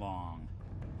getting along.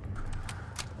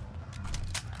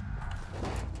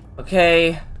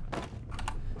 Okay.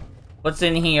 What's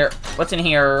in here? What's in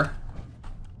here?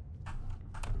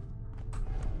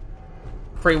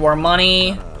 Pre-war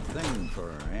money. Thing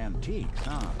for antiques,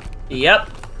 huh?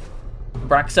 Yep.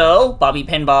 Braxo, bobby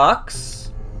pin box.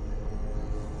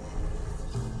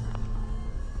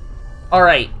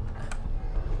 Alright.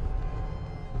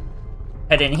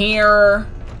 Head in here.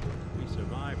 We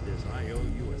survived this. I owe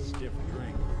you a stiff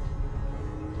drink.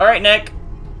 Alright, Nick.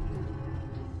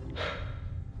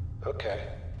 Okay.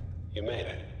 You made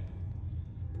it.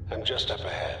 I'm just up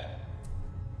ahead.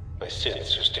 My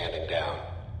synths are standing down.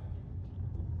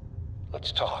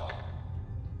 Let's talk.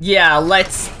 Yeah,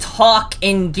 let's talk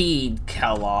indeed,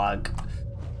 Kellogg.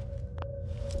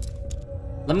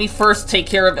 Let me first take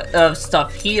care of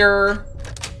stuff here.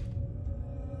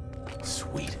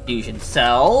 Sweet. Fusion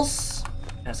cells.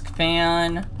 Desk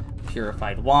fan.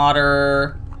 Purified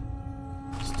water.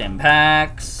 Stim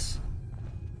packs.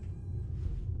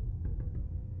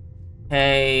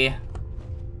 Okay.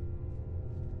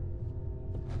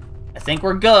 I think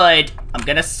we're good. I'm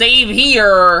gonna save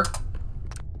here.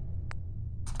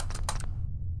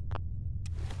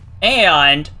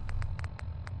 And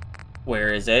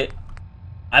where is it?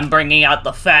 I'm bringing out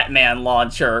the Fat Man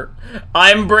launcher.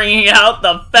 I'm bringing out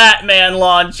the Fat Man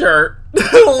launcher.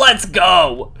 Let's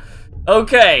go.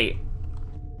 Okay.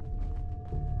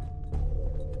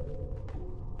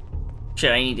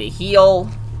 Shit, I need to heal.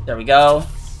 There we go.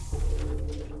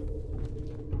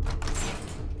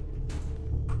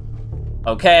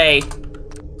 Okay.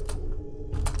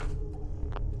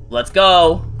 Let's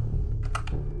go.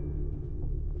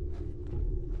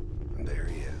 And there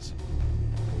he is.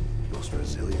 Most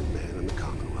resilient man in the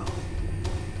Commonwealth.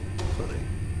 Funny.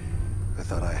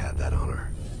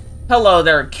 Hello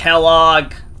there,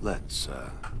 Kellogg. Let's,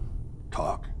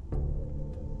 talk.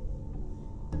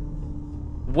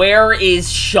 Where is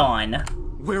Sean?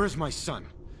 Where is my son?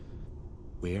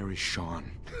 Where is Sean?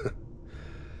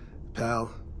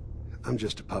 Pal, I'm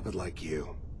just a puppet like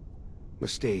you. My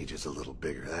stage is a little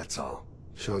bigger, that's all.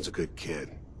 Sean's a good kid.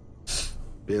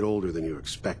 Bit older than you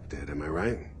expected, am I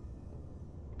right?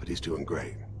 But he's doing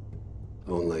great.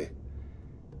 Only,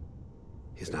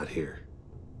 he's not here.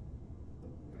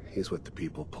 He's with the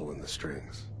people pulling the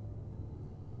strings.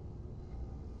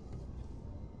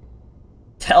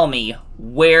 Tell me,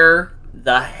 where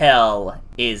the hell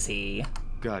is he?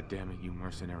 God damn it, you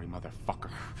mercenary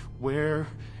motherfucker. Where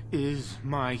is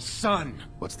my son?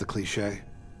 What's the cliche?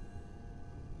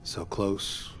 So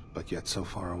close, but yet so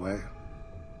far away?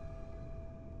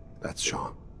 That's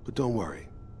Sean. But don't worry.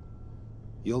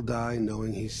 You'll die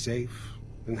knowing he's safe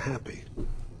and happy.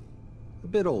 A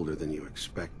bit older than you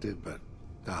expected, but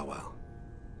ah well.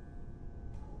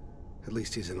 At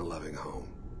least he's in a loving home.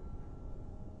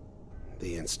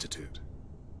 The Institute.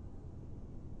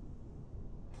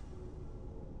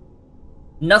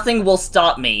 Nothing will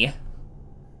stop me.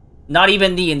 Not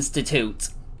even the Institute.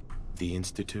 The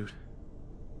Institute?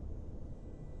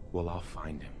 Well, I'll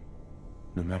find him.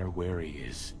 No matter where he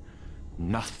is.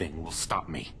 Nothing will stop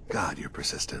me. God, you're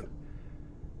persistent.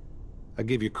 I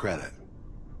give you credit.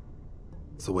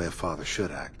 It's the way a father should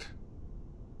act.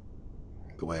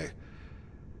 The way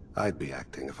I'd be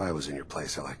acting if I was in your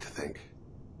place, I like to think.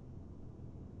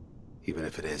 Even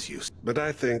if it is you. But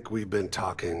I think we've been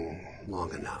talking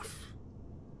long enough.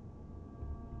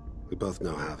 We both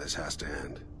know how this has to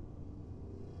end.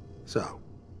 So,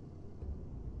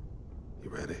 you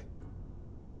ready?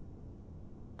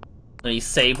 Let me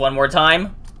save one more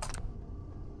time.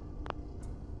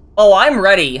 Oh, I'm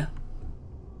ready.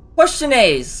 Question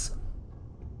is,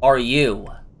 are you?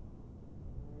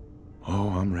 Oh,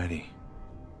 I'm ready.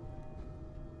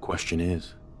 Question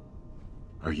is,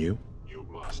 are you? You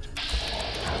must.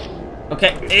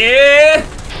 Okay.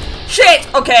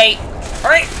 Shit! Okay.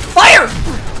 Alright, fire!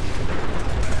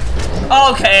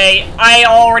 Okay, I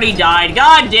already died.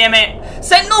 God damn it.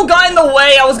 Sentinel got in the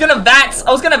way. I was gonna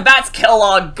VATS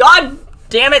Kellogg. God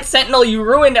damn it, Sentinel, you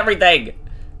ruined everything.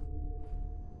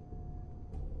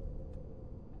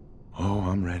 Oh,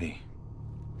 I'm ready.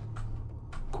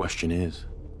 Question is,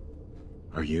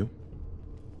 are you?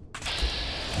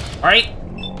 Alright.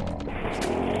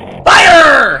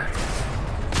 Fire!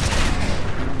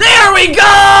 There we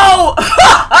go!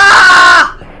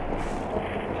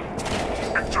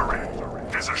 Victory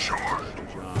is assured.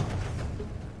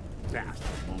 Bastards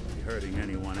won't be hurting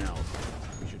anyone else.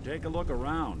 We should take a look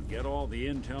around, get all the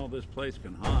intel this place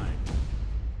can hide.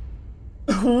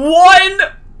 One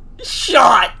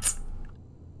shot!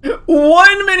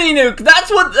 One mini nuke! That's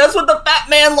what the Fat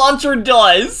Man launcher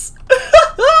does!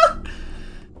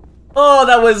 Oh,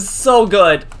 that was so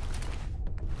good.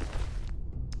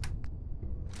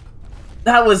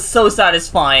 That was so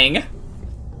satisfying.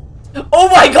 Oh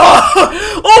my god!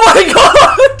 Oh my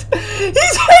god!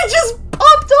 His head just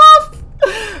popped off!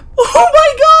 Oh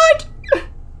my god!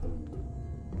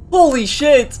 Holy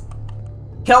shit!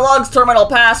 Kellogg's terminal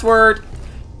password.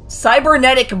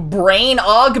 Cybernetic brain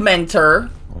augmenter.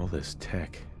 All this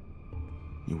tech.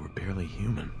 You were barely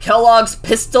human. Kellogg's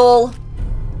pistol.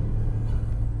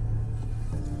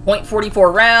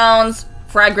 .44 rounds.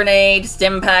 Frag grenade.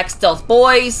 Stim pack. Stealth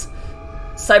boys.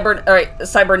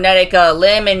 Cybernetic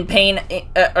limb and pain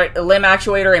limb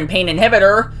actuator and pain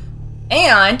inhibitor,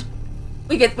 and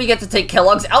we get to take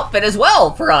Kellogg's outfit as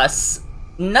well for us.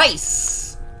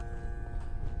 Nice.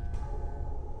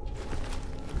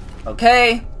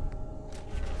 Okay.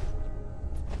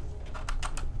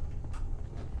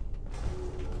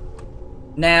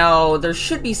 Now there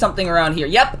should be something around here.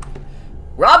 Yep.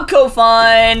 Robco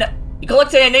Fun. You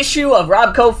collected an issue of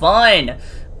Robco Fun.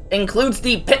 Includes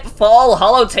the Pitfall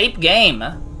holotape game.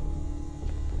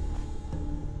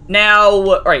 Now,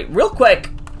 alright, real quick.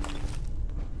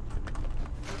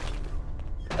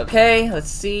 Okay, let's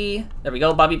see. There we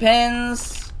go, bobby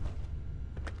pins.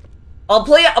 I'll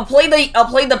play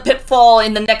the Pitfall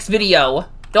in the next video.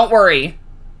 Don't worry.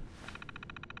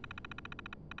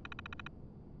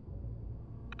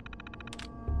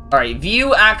 Alright,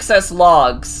 view access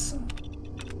logs.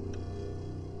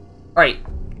 Alright.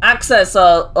 Access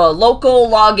local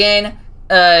login,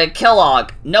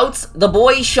 Kellogg. Notes, the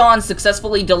boy Sean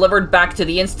successfully delivered back to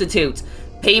the Institute.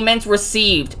 Payment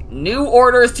received. New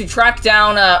orders to track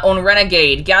down on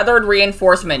Renegade. Gathered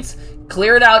reinforcements.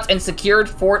 Cleared out and secured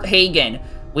Fort Hagen.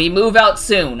 We move out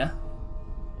soon.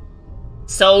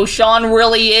 So Sean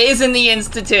really is in the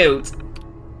Institute.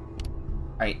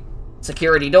 Alright.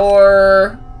 Security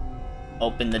door.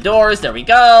 Open the doors. There we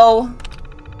go.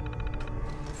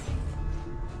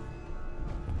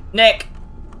 Nick.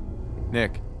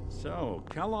 So,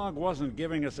 Kellogg wasn't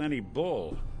giving us any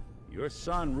bull. Your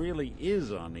son really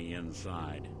is on the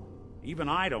inside. Even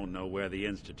I don't know where the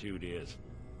Institute is.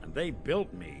 And they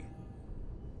built me.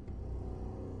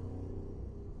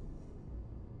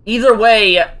 Either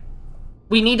way,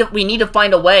 we need to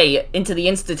find a way into the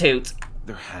Institute.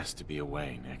 There has to be a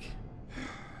way, Nick.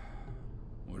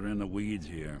 We're in the weeds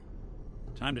here.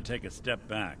 Time to take a step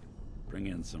back. Bring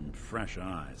in some fresh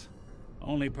eyes.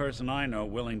 Only person I know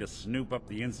willing to snoop up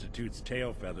the Institute's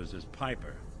tail feathers is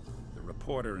Piper, the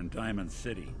reporter in Diamond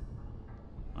City.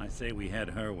 I say we head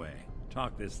her way.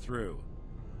 Talk this through.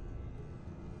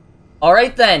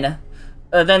 Alright then.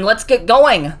 Then let's get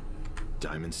going.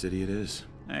 Diamond City it is.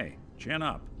 Hey, chin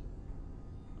up.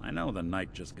 I know the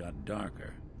night just got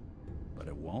darker, but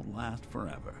it won't last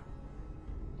forever.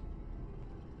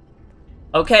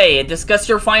 Okay, discuss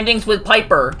your findings with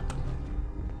Piper.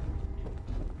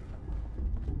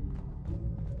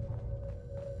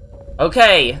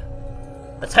 Okay,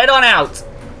 let's head on out.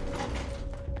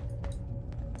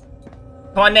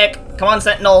 Come on, Nick. Come on,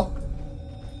 Sentinel.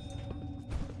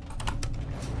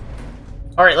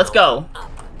 Alright, let's go.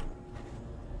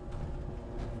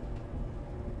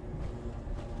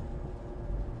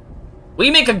 We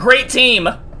make a great team.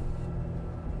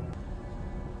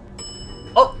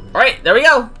 Oh, alright, there we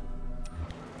go.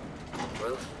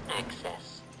 Roof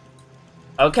access.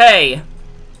 Okay.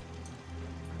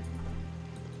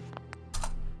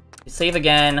 Save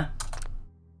again.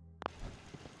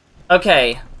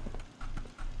 Okay.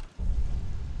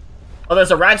 Oh,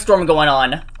 there's a rad storm going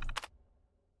on.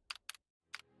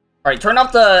 Alright, turn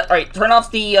off the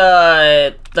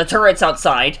turrets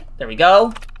outside. There we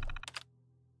go.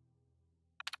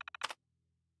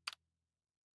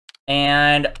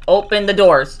 And open the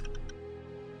doors.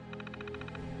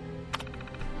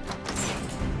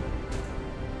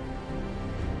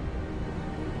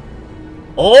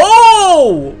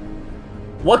 Oh!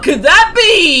 What could that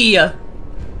be?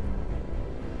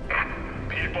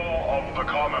 People of the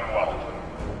Commonwealth,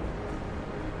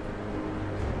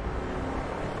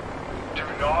 do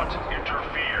not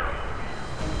interfere.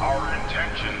 Our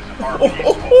intentions are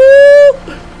peaceful.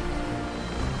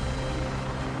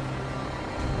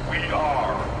 We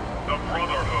are the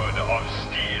Brotherhood of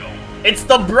Steel. It's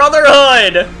the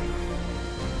Brotherhood!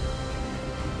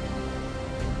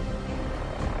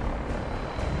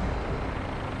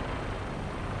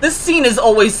 This scene is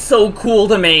always so cool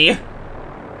to me.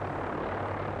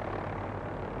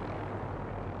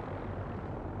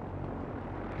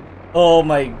 Oh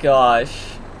my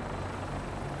gosh.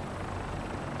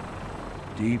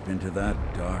 Deep into that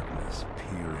darkness,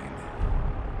 peering.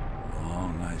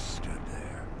 Long I stood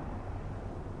there,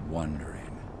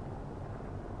 wondering,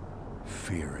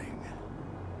 fearing.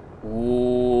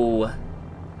 Ooh.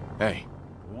 Hey.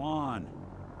 Go on.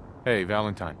 Hey,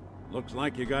 Valentine. Looks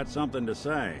like you got something to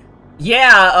say.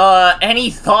 Yeah, any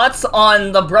thoughts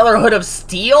on the Brotherhood of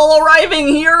Steel arriving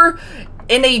here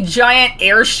in a giant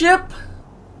airship?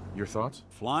 Your thoughts?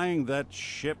 Flying that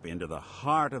ship into the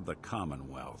heart of the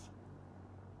Commonwealth.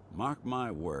 Mark my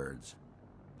words,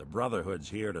 the Brotherhood's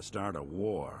here to start a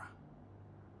war.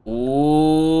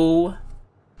 Ooh.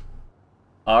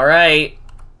 Alright.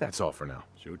 That's all for now.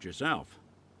 Suit yourself.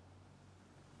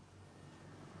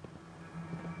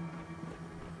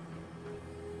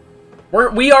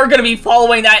 We are gonna be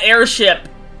following that airship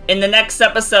in the next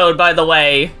episode, by the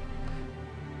way.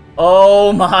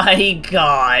 Oh my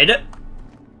god.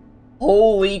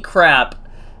 Holy crap.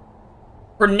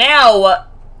 For now,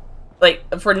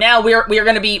 we're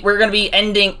gonna be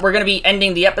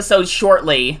ending the episode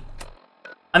shortly.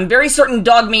 I'm very certain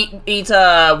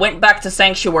Dogmeat went back to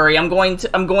Sanctuary. I'm going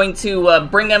to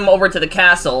bring him over to the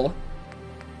castle.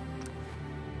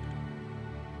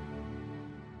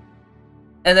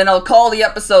 And then I'll call the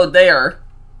episode there.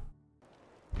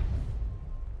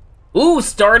 Ooh,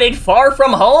 Stardate Far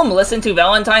From Home. Listen to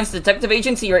Valentine's Detective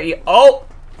Agency radio. Oh!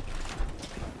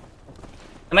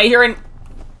 Am I hearing...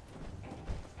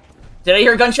 Did I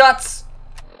hear gunshots?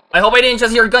 I hope I didn't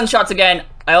just hear gunshots again.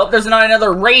 I hope there's not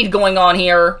another raid going on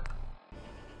here.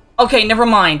 Okay, never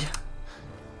mind.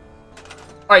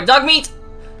 Alright, Dogmeat.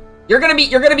 You're gonna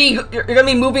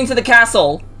be moving to the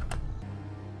castle.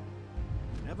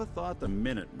 Never thought the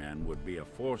Minutemen would be a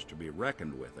force to be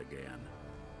reckoned with again.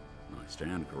 I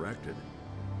stand corrected.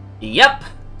 Yep.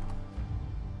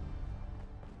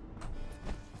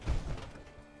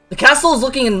 The castle is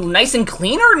looking nice and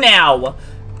cleaner now.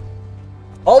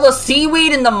 All the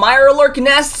seaweed and the mirelurk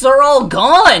nests are all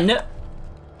gone.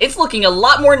 It's looking a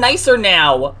lot more nicer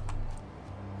now.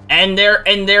 And there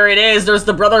it is. There's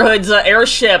the Brotherhood's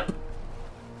airship.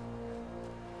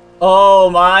 Oh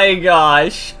my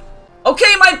gosh.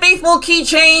 Okay, my faithful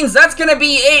keychains, that's gonna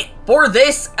be it for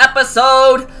this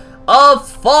episode of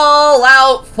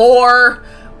Fallout 4.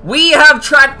 We have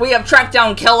tracked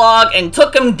down Kellogg and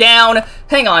took him down.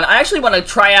 Hang on, I actually want to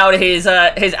try out his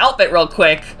outfit real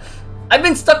quick. I've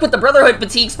been stuck with the Brotherhood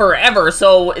fatigues forever,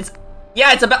 so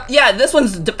this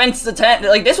one's defense to 10.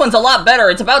 Like, this one's a lot better.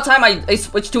 It's about time I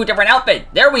switch to a different outfit.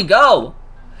 There we go.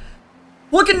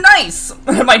 Looking nice.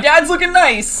 My dad's looking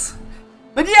nice.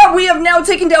 But yeah, we have now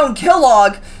taken down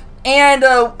Kellogg, and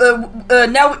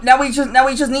now we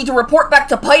just need to report back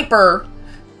to Piper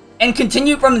and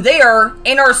continue from there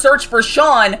in our search for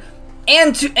Sean,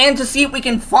 and to see if we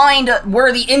can find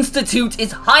where the Institute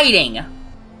is hiding.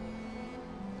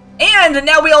 And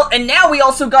now we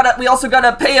also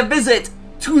gotta pay a visit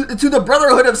to the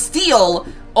Brotherhood of Steel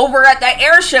over at that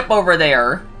airship over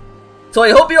there. So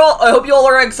I hope you all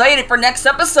are excited for next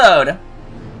episode.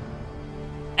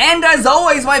 And as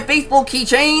always, my faithful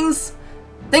keychains,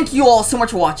 thank you all so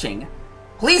much for watching.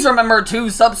 Please remember to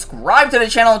subscribe to the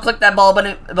channel and click that bell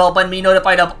button to be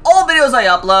notified of all videos I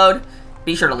upload.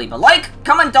 Be sure to leave a like,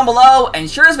 comment down below, and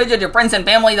share this video to your friends and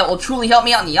family. That will truly help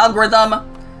me out in the algorithm.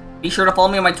 Be sure to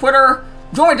follow me on my Twitter,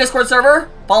 join my Discord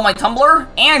server, follow my Tumblr,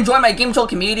 and join my Game Chill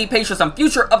community page for some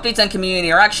future updates and community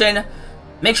interaction.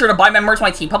 Make sure to buy my merch on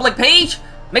my TeePublic page.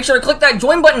 Make sure to click that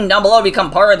join button down below to become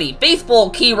part of the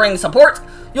faithful keyring support.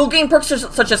 You'll gain perks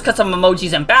such as custom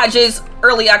emojis and badges,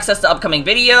 early access to upcoming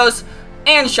videos,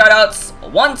 and shoutouts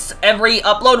once every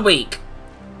upload week.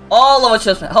 All of which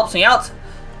just helps me out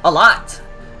a lot.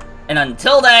 And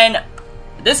until then,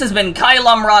 this has been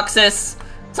Caelum Roxas,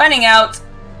 signing out,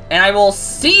 and I will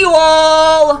see you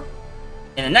all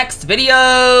in the next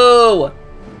video.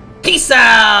 Peace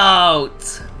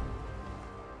out!